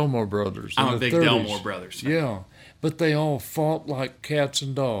the Delmore brothers. I'm a big 30s. Delmore brothers fan. Yeah, but they all fought like cats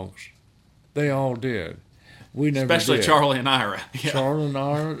and dogs. They all did. We never Especially did. Charlie and Ira. Yeah. Charlie and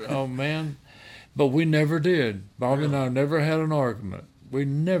Ira, oh man. But we never did. Bobby and I never had an argument. We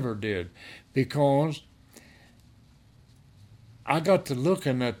never did. Because I got to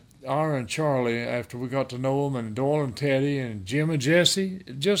looking at Ira and Charlie after we got to know them, and Doyle and Teddy and Jim and Jesse,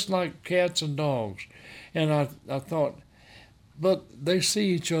 just like cats and dogs. And I thought, but they see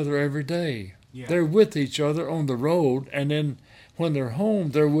each other every day. Yeah. They're with each other on the road, and then when they're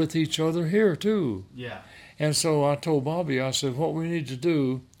home, they're with each other here too. Yeah. And so I told Bobby, I said, what we need to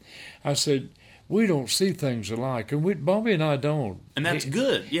do, I said, we don't see things alike. And Bobby and I don't. And that's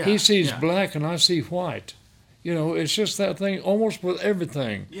good, yeah. He sees black and I see white. It's just that thing almost with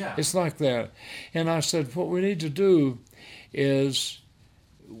everything. Yeah. It's like that. And I said, what we need to do is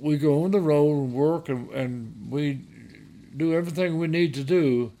we go on the road and work and we do everything we need to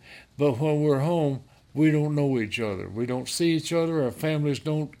do, but when we're home, we don't know each other. We don't see each other. Our families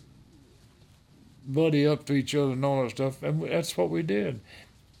don't buddy up to each other and all that stuff, and that's what we did.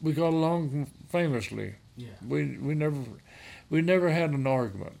 We got along famously. Yeah. We never had an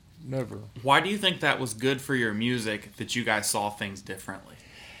argument. Never. Why do you think that was good for your music, that you guys saw things differently?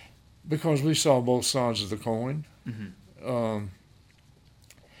 Because we saw both sides of the coin. Mm-hmm.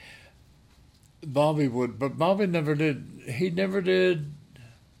 Bobby would, but Bobby never did. He never did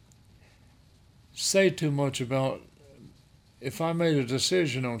say too much about. If I made a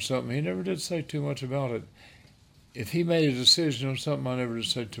decision on something, he never did say too much about it. If he made a decision on something, I never did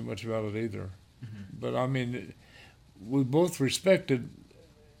say too much about it either. Mm-hmm. But I mean, we both respected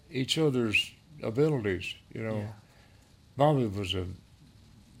each other's abilities, Yeah. Bobby was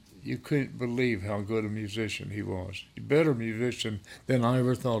you couldn't believe how good a musician he was. A better musician than I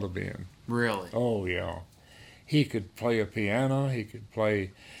ever thought of being. Really? Oh, yeah. He could play a piano, he could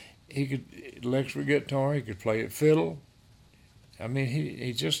electric guitar, he could play a fiddle. I mean,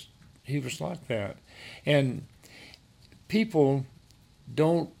 he was like that. And people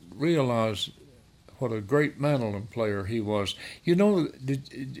don't realize what a great mandolin player he was.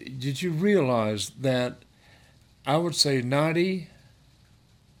 Did you realize that I would say 95%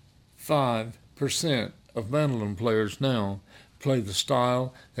 of mandolin players now play the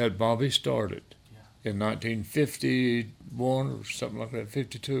style that Bobby started in 1951 or something like that,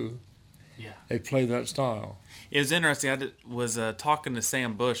 52. Yeah. They play that style. It was interesting. I was talking to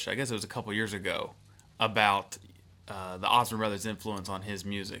Sam Bush, I guess it was a couple years ago, about the Osborne Brothers' influence on his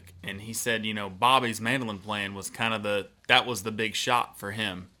music. And he said, Bobby's mandolin playing was that was the big shot for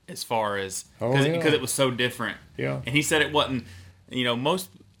him as far as, because it was so different. Yeah. And he said it wasn't,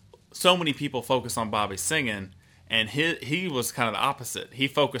 so many people focus on Bobby singing, and he was kind of the opposite. He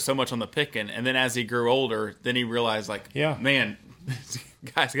focused so much on the picking, and then as he grew older, then he realized, man, this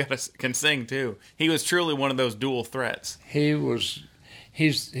guy's can sing too. He was truly one of those dual threats. He's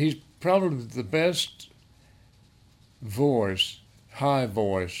probably the best voice, high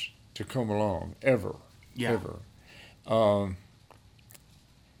voice to come along ever. Ira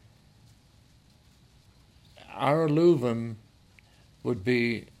Louvin would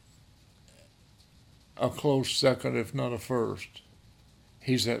be a close second, if not a first.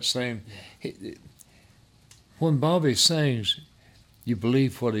 He's that same. When Bobby sings, you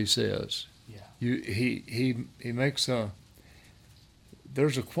believe what he says. Yeah. He makes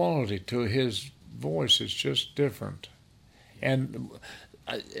there's a quality to his voice. It's just different. And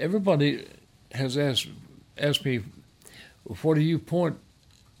everybody has asked me, what do you point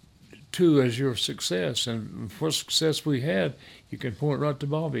to as your success? And for success we had, you can point right to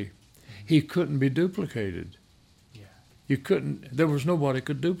Bobby. He couldn't be duplicated. Yeah. You couldn't. There was nobody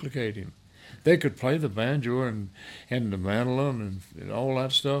could duplicate him. They could play the banjo and the mandolin and all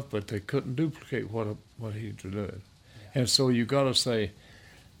that stuff, but they couldn't duplicate what he did. Yeah. And so you got to say,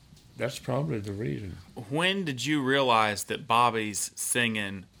 that's probably the reason. When did you realize that Bobby's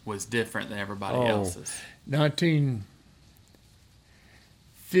singing was different than everybody else's?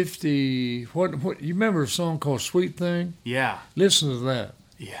 1950. What you remember a song called "Sweet Thing"? Yeah. Listen to that.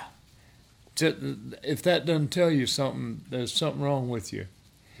 Yeah. If that doesn't tell you something, there's something wrong with you.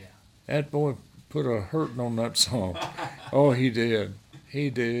 Yeah. That boy put a hurting on that song. Oh, he did.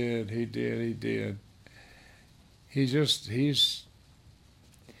 He did. He's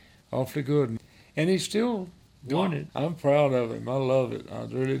awfully good. And he's still doing it. I'm proud of him. I love it. I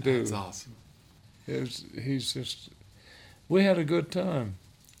really do. That's awesome. He's just, we had a good time.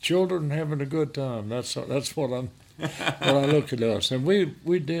 Children having a good time. That's what I look at us. And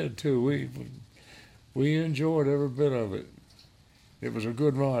we did too. We enjoyed every bit of it. It was a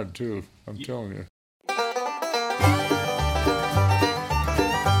good ride too, I'm telling you.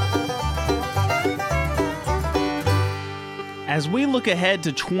 As we look ahead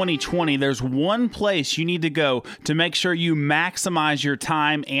to 2020, there's one place you need to go to make sure you maximize your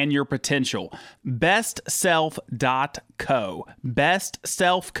time and your potential. BestSelf.co. Best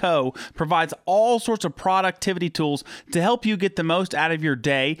Self Co. provides all sorts of productivity tools to help you get the most out of your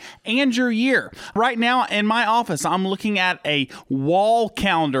day and your year. Right now in my office, I'm looking at a wall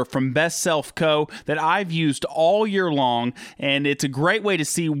calendar from Best Self Co. that I've used all year long, and it's a great way to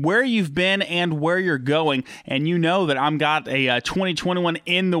see where you've been and where you're going. And you know that I've got a 2021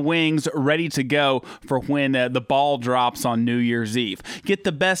 in the wings ready to go for when the ball drops on New Year's Eve. Get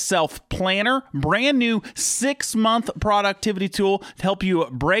the Best Self Planner, brand new 6-month productivity tool to help you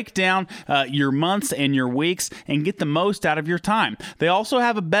break down your months and your weeks and get the most out of your time. They also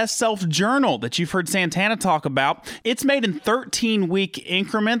have a Best Self Journal that you've heard Santana talk about. It's made in 13-week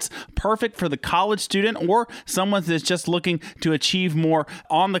increments, perfect for the college student or someone that's just looking to achieve more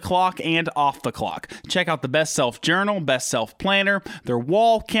on the clock and off the clock. Check out the Best Self Journal, Best Self Planner, their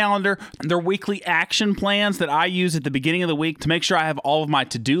wall calendar, their weekly action plans that I use at the beginning of the week to make sure I have all of my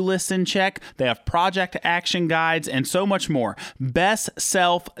to-do lists in check. They have project action guides and so much more.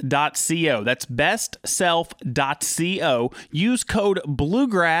 BestSelf.co. That's BestSelf.co. Use code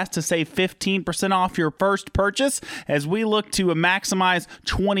Bluegrass to save 15% off your first purchase. As we look to maximize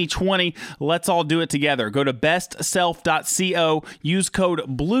 2020, let's all do it together. Go to BestSelf.co. Use code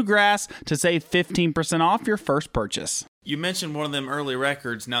Bluegrass to save 15% off your first purchase. You mentioned one of them early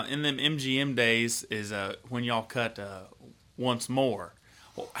records. Now, in them MGM days is when y'all cut Once More.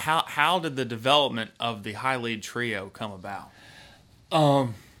 How did the development of the High Lead Trio come about?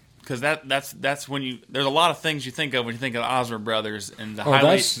 Because that's when there's a lot of things you think of when you think of the Osmond Brothers, and the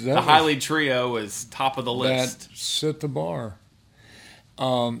High Lead Trio is top of the list. That set the bar.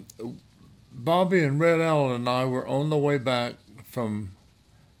 Bobby and Red Allen and I were on the way back from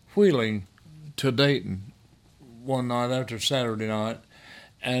Wheeling to Dayton one night after Saturday night,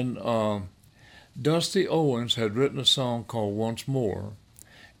 and Dusty Owens had written a song called Once More,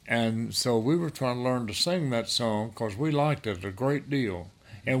 and so we were trying to learn to sing that song because we liked it a great deal,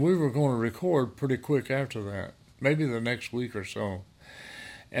 and we were going to record pretty quick after that, maybe the next week or so,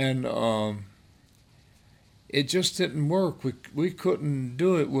 and it just didn't work. We couldn't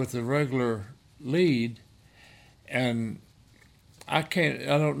do it with a regular lead, and I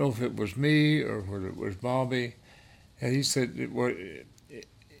don't know if it was me or whether it was Bobby. And he said,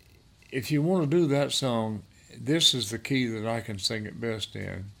 if you want to do that song, this is the key that I can sing it best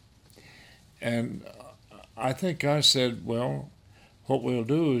in. And I think I said, well, what we'll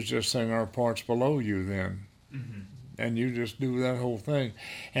do is just sing our parts below you then. Mm-hmm. And you just do that whole thing.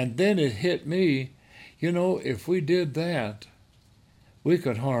 And then it hit me, if we did that, we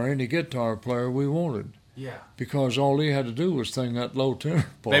could hire any guitar player we wanted. Yeah. Because all he had to do was sing that low tenor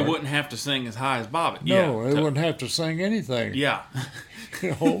part. They wouldn't have to sing as high as Bobby. No, they wouldn't have to sing anything. Yeah.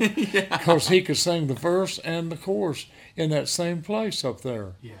 Because he could sing the verse and the chorus in that same place up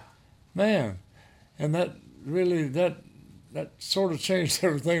there. Yeah. Man, and really that sort of changed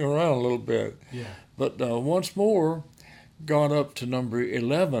everything around a little bit. Yeah. But Once More got up to number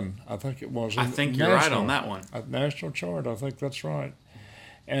 11, I think it was. I think you're right on that one. National chart, I think that's right.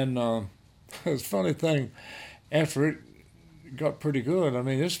 And it's a funny thing, after it got pretty good, I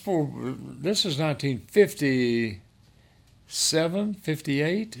mean, this is 1957,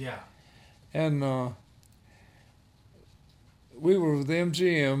 58. Yeah. And we were with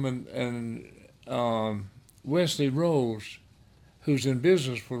MGM and Wesley Rose, who's in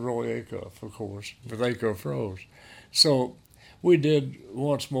business with Roy Acuff, of course, with Acuff Rose. So we did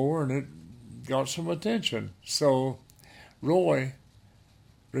Once More, and it got some attention. So Roy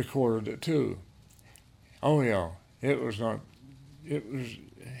recorded it too. Oh yeah, he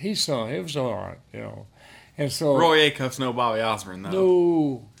sung. It was all right, you know. And so Roy Acuff's no Bobby Osborne, though.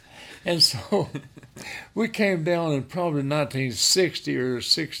 no. And so we came down in probably 1960 or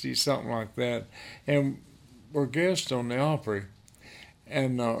 60, something like that, and were guests on the Opry.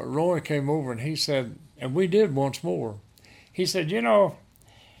 And Roy came over and he said, and we did Once More. He said, you know,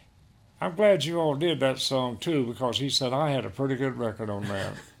 I'm glad you all did that song too, because he said I had a pretty good record on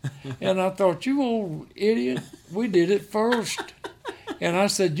that. And I thought, you old idiot, we did it first. And I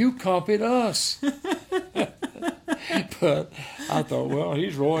said, you copied us. But I thought, well,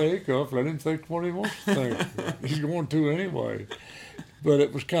 he's Roy Acuff. Let him think what he wants to think. He's going to anyway. But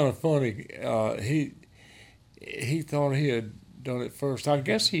it was kind of funny. He thought he had done it first. I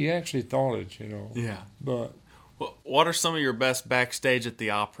guess he actually thought it, you know. Yeah. But Well, what are some of your best backstage at the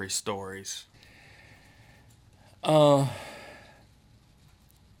Opry stories? I'm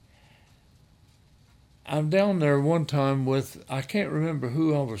down there one time with, I can't remember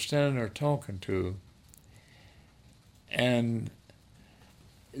who I was standing there talking to. And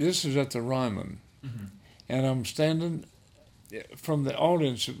this is at the Ryman. Mm-hmm. And I'm standing from the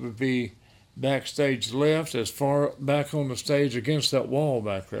audience, it would be backstage left, as far back on the stage against that wall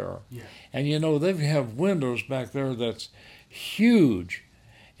back there. Yeah. And you know, they have windows back there that's huge.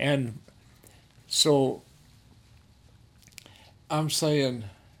 And so I'm saying,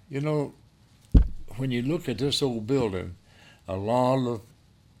 you know, when you look at this old building, a lot of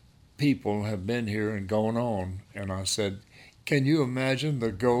people have been here and gone on. And I said, can you imagine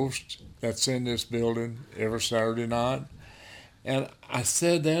the ghost that's in this building every Saturday night? And I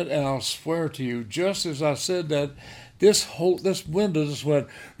said that, and I'll swear to you, just as I said that, this window just went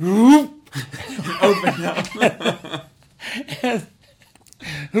whoop, opened up. And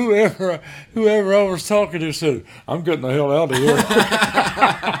whoever I was talking to said, I'm getting the hell out of here.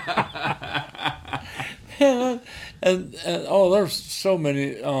 and there's so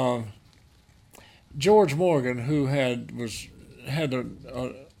many. George Morgan, who had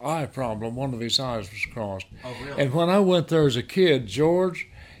an eye problem, one of his eyes was crossed. Oh, really? And when I went there as a kid, George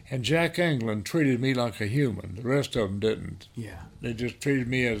and Jack England treated me like a human. The rest of them didn't. Yeah. They just treated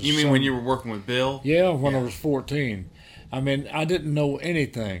me as. You mean when you were working with Bill? Yeah, when I was 14. I mean, I didn't know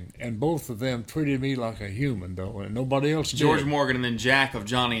anything, and both of them treated me like a human, though, and nobody else did. George Morgan and then Jack of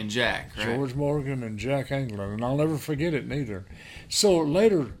Johnny and Jack, right? George Morgan and Jack England, and I'll never forget it neither. So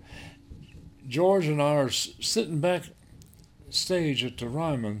later, George and I are sitting backstage at the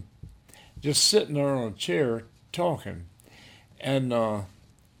Ryman, just sitting there on a chair talking, and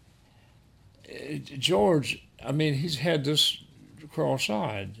George, I mean, he's had this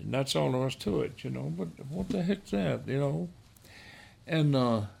cross-eyed, and that's all there was to it, you know. But what the heck's that, you know?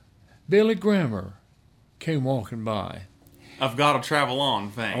 And Billy Grammer came walking by. I've got to travel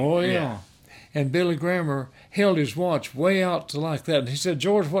on thing. Oh yeah. And Billy Grammer held his watch way out to like that, and he said,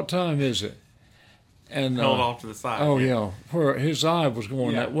 "George, what time is it?" And Held off to the side. Oh yeah, where his eye was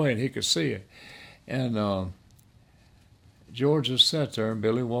going Yeah. that way, and he could see it. And George just sat there, and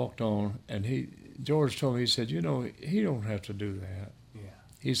Billy walked on, and George told me, he said, you know, he don't have to do that. Yeah.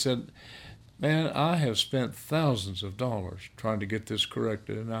 He said, man, I have spent thousands of dollars trying to get this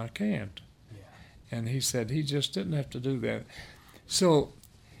corrected, and I can't. Yeah. And he said he just didn't have to do that. So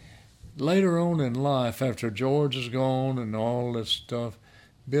later on in life, after George is gone and all this stuff,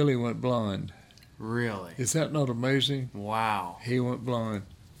 Billy went blind. Really? Is that not amazing? Wow. He went blind.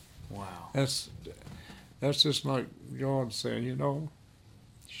 Wow. That's just like God saying, you know,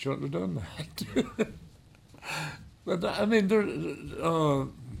 you shouldn't have done that. But I mean,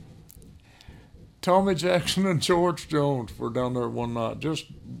 Tommy Jackson and George Jones were down there one night, just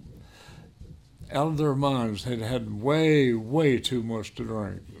out of their minds. They'd had way, way too much to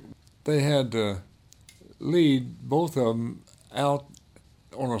drink. They had to lead both of them out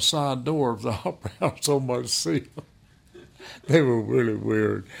on a side door of the opera house so much to see them. They were really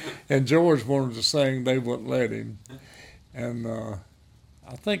weird. And George wanted to sing, they wouldn't let him. And I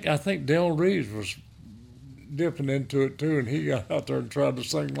think Del Reeves was dipping into it too, and he got out there and tried to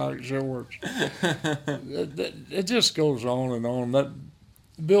sing like George. It just goes on and on. That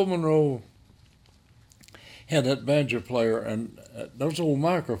Bill Monroe had that banjo player, and those old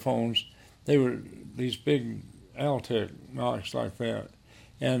microphones, they were these big Altec mics like that,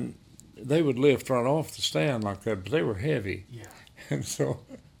 and they would lift right off the stand like that, but they were heavy. Yeah. And so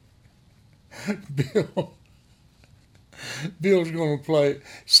Bill's going to play.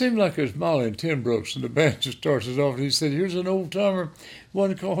 Seemed like it was Molly and Tim Brooks, and the band just starts it off, and he said, "Here's an old timer,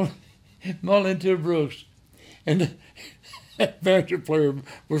 one called Molly and Tim Brooks," and that banjo player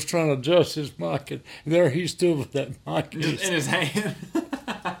was trying to adjust his mic, and there he stood with that mic in his hand.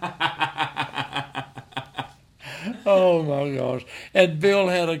 Oh my gosh! And Bill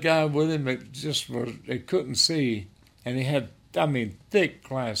had a guy with him that just he couldn't see, and he had, thick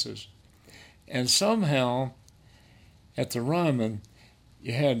glasses, and somehow at the Ryman,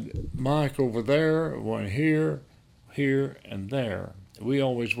 you had Mike over there, one here, and there. We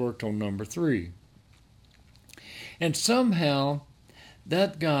always worked on number 3. And somehow,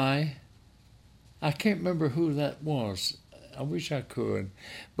 that guy, I can't remember who that was. I wish I could.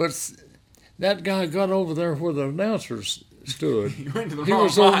 But that guy got over there where the announcers stood. You went to the He wrong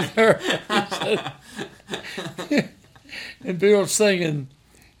was mic. over there. And Bill singing,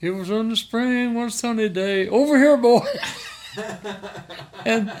 "It was on the spring, one sunny day. Over here, boy."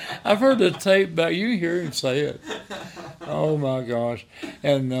 And I've heard the tape back. You hear him say it. Oh, my gosh.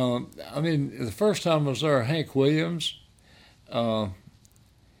 And, the first time I was there, Hank Williams,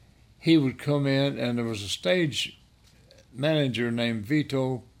 he would come in, and there was a stage manager named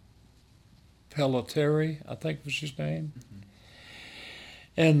Vito Pelletieri, I think was his name.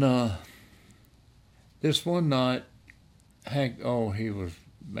 Mm-hmm. And this one night, Hank, he was,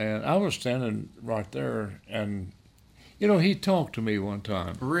 man, I was standing right there, and he talked to me one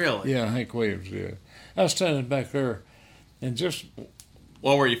time. Really? Yeah, Hank Williams did. I was standing back there, and just...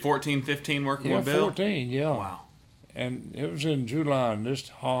 Well, were you 14, 15 working with Bill? 14, yeah. Wow. And it was in July, and just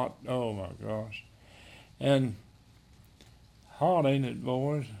hot. Oh, my gosh. And hot, ain't it,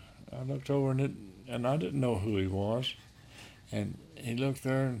 boys? I looked over, and I didn't know who he was. And he looked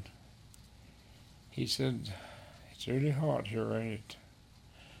there, and he said, "It's really hot here, ain't it?"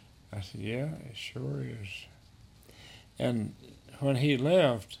 I said, "Yeah, it sure is." And when he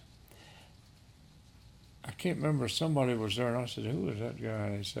left, I can't remember, somebody was there, and I said, "Who is that guy?"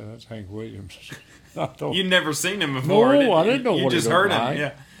 And he said, "That's Hank Williams." I thought, You'd never seen him before. No, I didn't know you what he just looked heard like. him.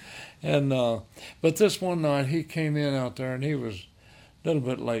 Yeah. And but this one night he came in out there, and he was a little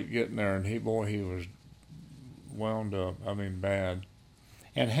bit late getting there, and he was wound up, bad,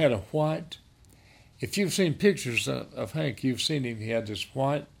 and had a white. If you've seen pictures of Hank, you've seen him. He had this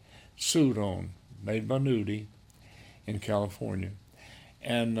white suit on, made by Nudie in California,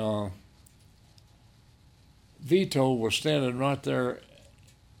 and Vito was standing right there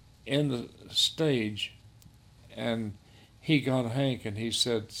in the stage, and he got Hank, and he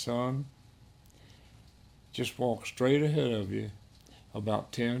said, "Son, just walk straight ahead of you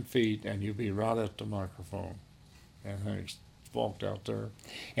about 10 feet, and you'll be right at the microphone." And Hank walked out there,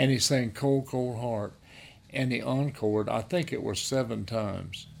 and he sang "Cold, Cold Heart," and he encored, I think it was 7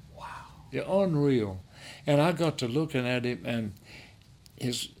 times. Wow. Yeah, unreal. And I got to looking at him, and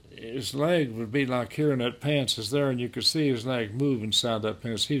his leg would be like here, and that pants is there, and you could see his leg move inside that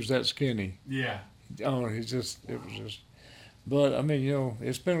pants. He was that skinny. Yeah. Oh, it was just, but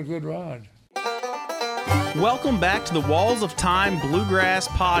it's been a good ride. Welcome back to the Walls of Time Bluegrass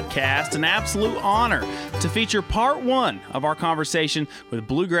Podcast. An absolute honor to feature part 1 of our conversation with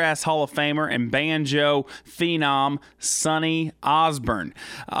Bluegrass Hall of Famer and banjo phenom Sonny Osborne.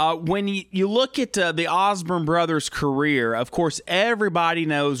 When you look at the Osborne brothers' career, of course, everybody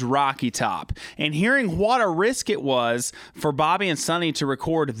knows Rocky Top. And hearing what a risk it was for Bobby and Sonny to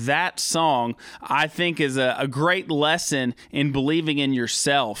record that song, I think is a great lesson in believing in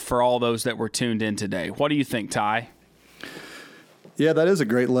yourself for all those that were tuned in today. What do you think, Ty? Yeah, that is a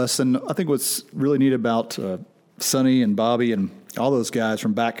great lesson. I think what's really neat about Sonny and Bobby and all those guys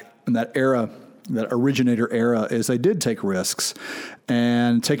from back in that era, that originator era, is they did take risks,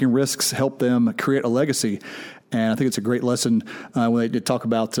 and taking risks helped them create a legacy. And I think it's a great lesson when they did talk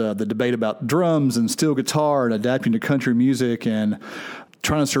about the debate about drums and steel guitar and adapting to country music. And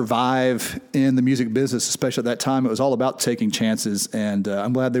trying to survive in the music business, especially at that time. It was all about taking chances, and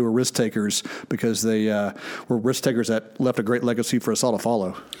I'm glad they were risk takers, because they were risk takers that left a great legacy for us all to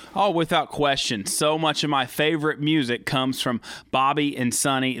follow. Oh, without question. So much of my favorite music comes from Bobby and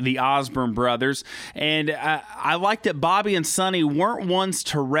Sonny, the Osborne brothers. And I like that Bobby and Sonny weren't ones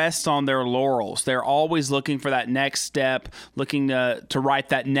to rest on their laurels. They're always looking for that next step, looking to write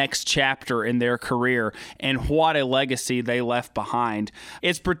that next chapter in their career. And what a legacy they left behind.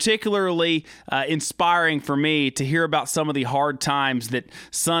 It's particularly inspiring for me to hear about some of the hard times that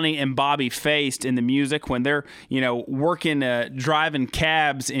Sonny and Bobby faced in the music when they're, working, driving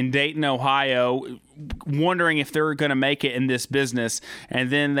cabs in Dayton, Ohio, wondering if they're going to make it in this business.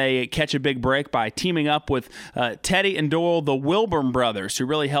 And then they catch a big break by teaming up with Teddy and Doyle, the Wilburn brothers, who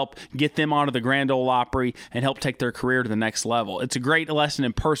really help get them onto the Grand Ole Opry and help take their career to the next level. It's a great lesson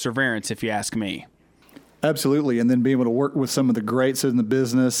in perseverance, if you ask me. Absolutely. And then being able to work with some of the greats in the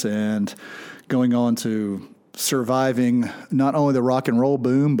business and going on to surviving not only the rock and roll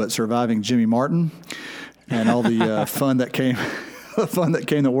boom, but surviving Jimmy Martin and all the fun that came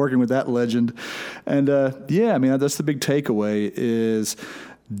to working with that legend. And that's the big takeaway, is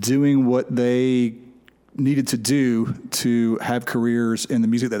doing what they needed to do to have careers in the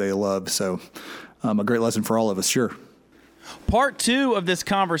music that they love. So a great lesson for all of us, sure. Part 2 of this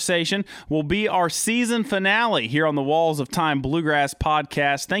conversation will be our season finale here on the Walls of Time Bluegrass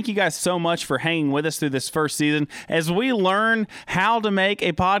podcast. Thank you guys so much for hanging with us through this first season as we learn how to make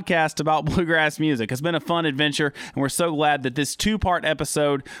a podcast about bluegrass music. It's been a fun adventure, and we're so glad that this 2-part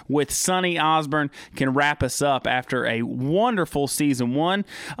episode with Sonny Osborne can wrap us up after a wonderful season 1.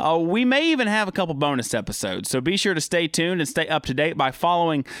 We may even have a couple bonus episodes, so be sure to stay tuned and stay up to date by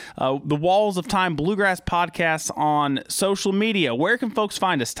following the Walls of Time Bluegrass podcast on social media. Where can folks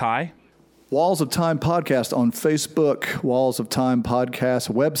find us, Ty? Walls of Time Podcast on Facebook, Walls of Time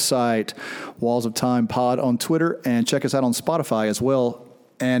Podcast website, Walls of Time Pod on Twitter, and check us out on Spotify as well.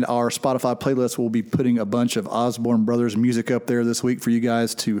 And our Spotify playlist will be putting a bunch of Osborne Brothers music up there this week for you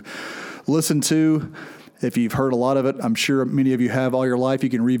guys to listen to. If you've heard a lot of it, I'm sure many of you have all your life. You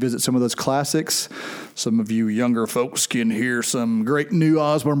can revisit some of those classics. Some of you younger folks can hear some great new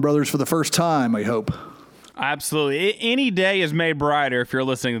Osborne Brothers for the first time, I hope. Absolutely. Any day is made brighter if you're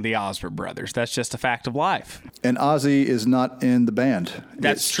listening to the Osborne brothers. That's just a fact of life. And Ozzy is not in the band.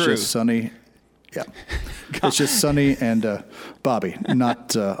 That's true. It's just Sonny. Yeah. It's just Sonny and Bobby, not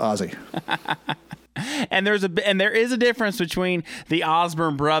Ozzy. And there is a difference between the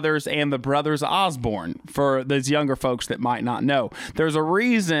Osborne brothers and the brothers Osborne, for those younger folks that might not know. There's a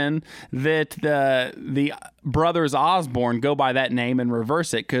reason that the brothers Osborne go by that name and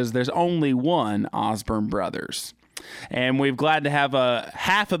reverse it, because there's only one Osborne brothers. And we're glad to have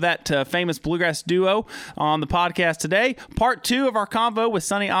half of that famous bluegrass duo on the podcast today. Part 2 of our convo with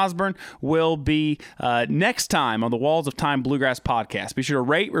Sonny Osborne will be next time on the Walls of Time Bluegrass podcast. Be sure to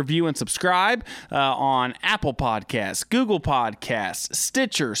rate, review, and subscribe on Apple Podcasts, Google Podcasts,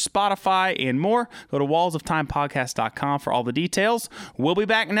 Stitcher, Spotify, and more. Go to wallsoftimepodcast.com for all the details. We'll be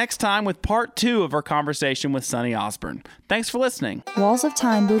back next time with part 2 of our conversation with Sonny Osborne. Thanks for listening. Walls of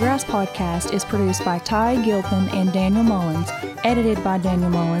Time Bluegrass Podcast is produced by Ty Gilpin and Daniel Mullins, edited by Daniel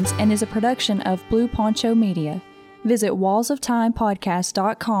Mullins, and is a production of Blue Poncho Media. Visit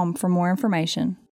wallsoftimepodcast.com for more information.